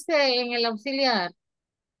fallando usted en el auxiliar?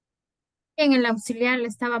 En el auxiliar le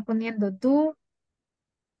estaba poniendo do.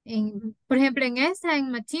 Por ejemplo, en esta, en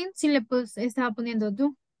machine, sí estaba poniendo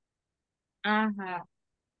do. Ajá.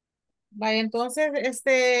 Vaya, entonces, es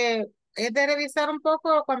de revisar un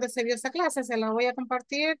poco cuando se vio esa clase. Se la voy a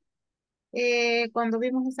compartir cuando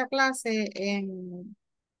vimos esa clase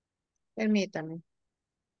permítame.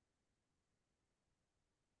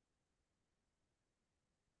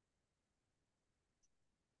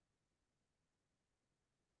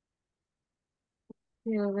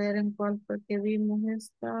 Quiero ver en cuál fue que vimos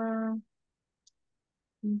esta.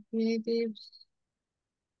 Infinitives.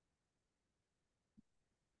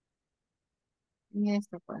 En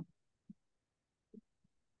esta fue.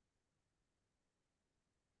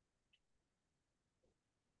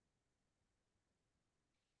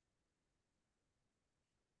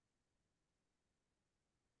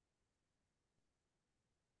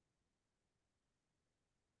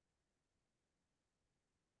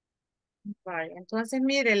 Vale, entonces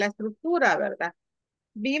mire la estructura, ¿verdad?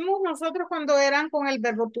 Vimos nosotros cuando eran con el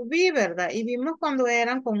verbo to be, ¿verdad? Y vimos cuando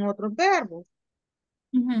eran con otros verbos.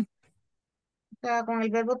 Ujú. O sea, con el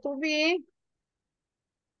verbo to be.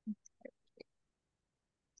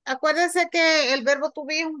 Acuérdense que el verbo to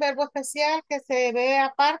be es un verbo especial que se ve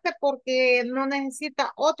aparte porque no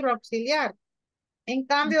necesita otro auxiliar. En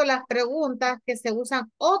cambio, las preguntas que se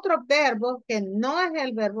usan otros verbos que no es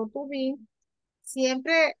el verbo to be,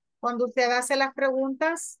 siempre cuando usted hace las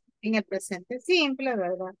preguntas en el presente simple,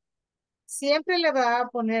 ¿verdad? Siempre le va a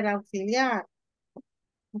poner auxiliar.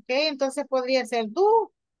 ¿Ok? Entonces podría ser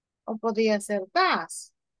do o podría ser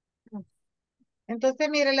das. Entonces,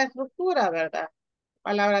 mire la estructura, ¿verdad?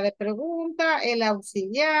 Palabra de pregunta, el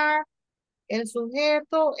auxiliar, el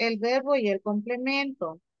sujeto, el verbo y el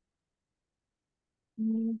complemento.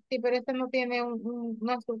 Sí, pero este no tiene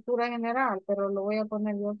una estructura general, pero lo voy a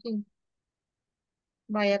poner yo aquí.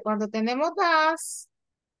 Vaya, cuando tenemos das,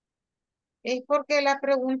 es porque la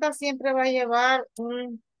pregunta siempre va a llevar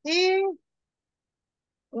un he,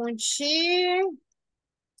 un she.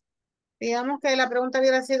 Digamos que la pregunta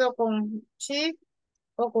hubiera sido con she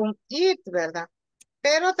o con it, ¿verdad?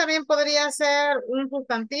 Pero también podría ser un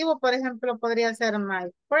sustantivo, por ejemplo, podría ser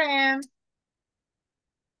my friend,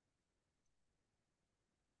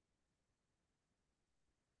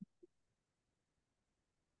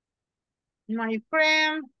 my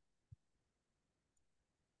friend.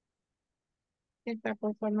 Esta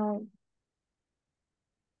cosa no.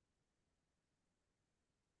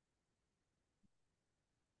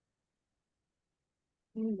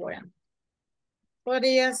 Bueno,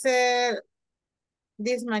 podría ser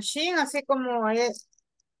this machine, así como es.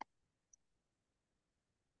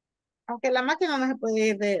 Aunque la máquina no se puede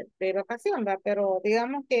ir de vacación, ¿verdad? Pero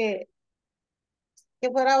digamos que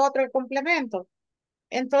fuera otro el complemento.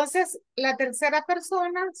 Entonces, la tercera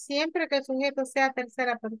persona, siempre que el sujeto sea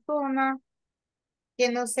tercera persona,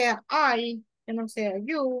 que no sea I, que no sea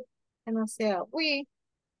you, que no sea we,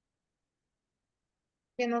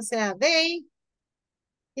 que no sea they,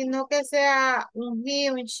 sino que sea un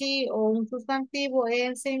he, un she o un sustantivo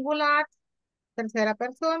en singular, tercera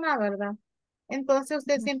persona, ¿verdad? Entonces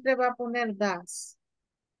usted siempre va a poner das.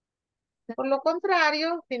 Por lo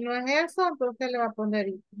contrario, si no es eso, entonces le va a poner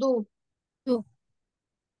do. Do.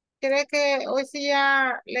 ¿Cree que hoy sí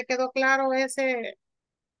ya le quedó claro ese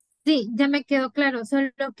Sí, ya me quedó claro,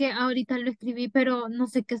 solo que ahorita lo escribí, pero no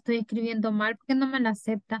sé qué estoy escribiendo mal porque no me lo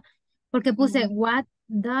acepta. Porque puse, Mm, what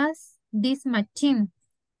does this machine?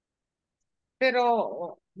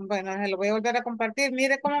 Pero, bueno, se lo voy a volver a compartir.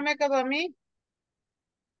 Mire cómo me quedó a mí.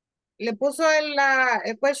 Le puso el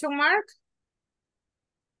question mark,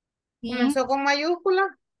 Sí, comenzó con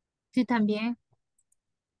mayúscula, sí, también,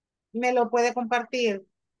 me lo puede compartir.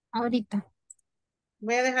 ahorita.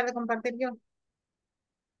 Voy a dejar de compartir yo.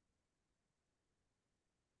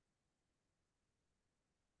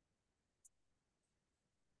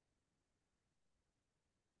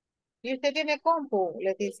 ¿Y usted tiene compu,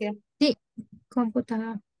 Leticia? Sí,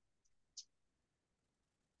 computadora.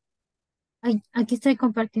 Ay, aquí estoy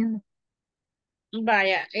compartiendo.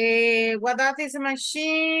 Vaya, what does this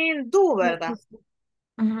machine do, ¿verdad?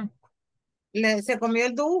 Ajá. Se comió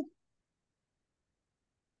el do.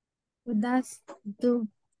 What does do?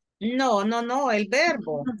 No, no, no, el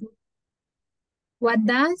verbo. What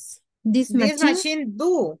does this This machine machine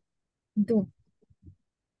do. do?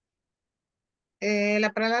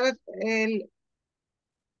 La palabra,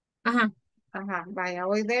 Ajá. ajá, vaya,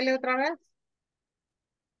 hoy dele otra vez,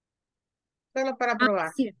 solo para Ah,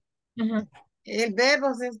 probar. sí. Ajá. El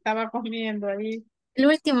verbo se estaba comiendo ahí. El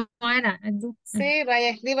último era do. Ajá. Sí, vaya,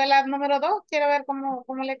 escriba la número 2, quiero ver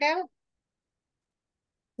cómo le queda.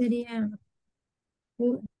 Sería,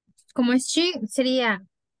 como es she, sería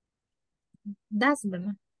das,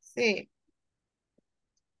 ¿verdad? Sí,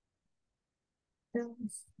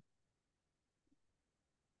 Does.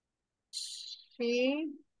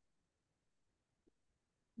 she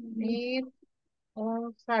meet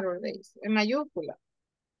on Saturdays, en mayúscula,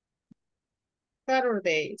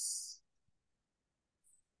 Saturdays.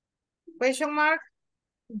 Question mark,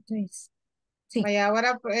 Entonces, sí. vaya,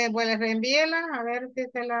 ahora pues reenvíela, a ver si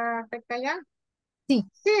se la afecta ya. Sí.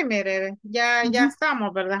 Sí, mire, ya Ujú,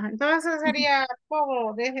 estamos, ¿verdad? Entonces ujú. sería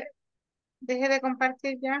todo, deje de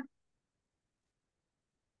compartir ya.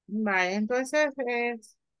 Vale, entonces,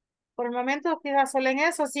 por el momento quizás solo en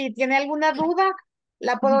eso. Si tiene alguna duda,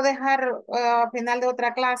 la puedo dejar al final de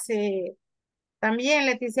otra clase también,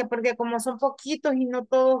 Leticia, porque como son poquitos y no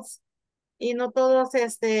todos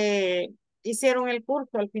hicieron el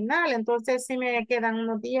curso al final, entonces sí me quedan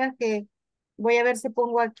unos días que voy a ver si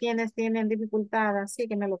pongo a quienes tienen dificultad, así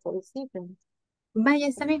que me lo soliciten. Vaya,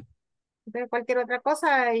 está bien. Entonces, cualquier otra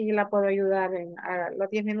cosa y la puedo ayudar a los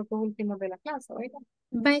 10 minutos últimos de la clase, oiga.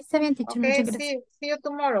 Vaya, está bien, teacher. Okay, Muchas gracias. see you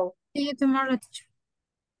tomorrow. See you tomorrow, teacher.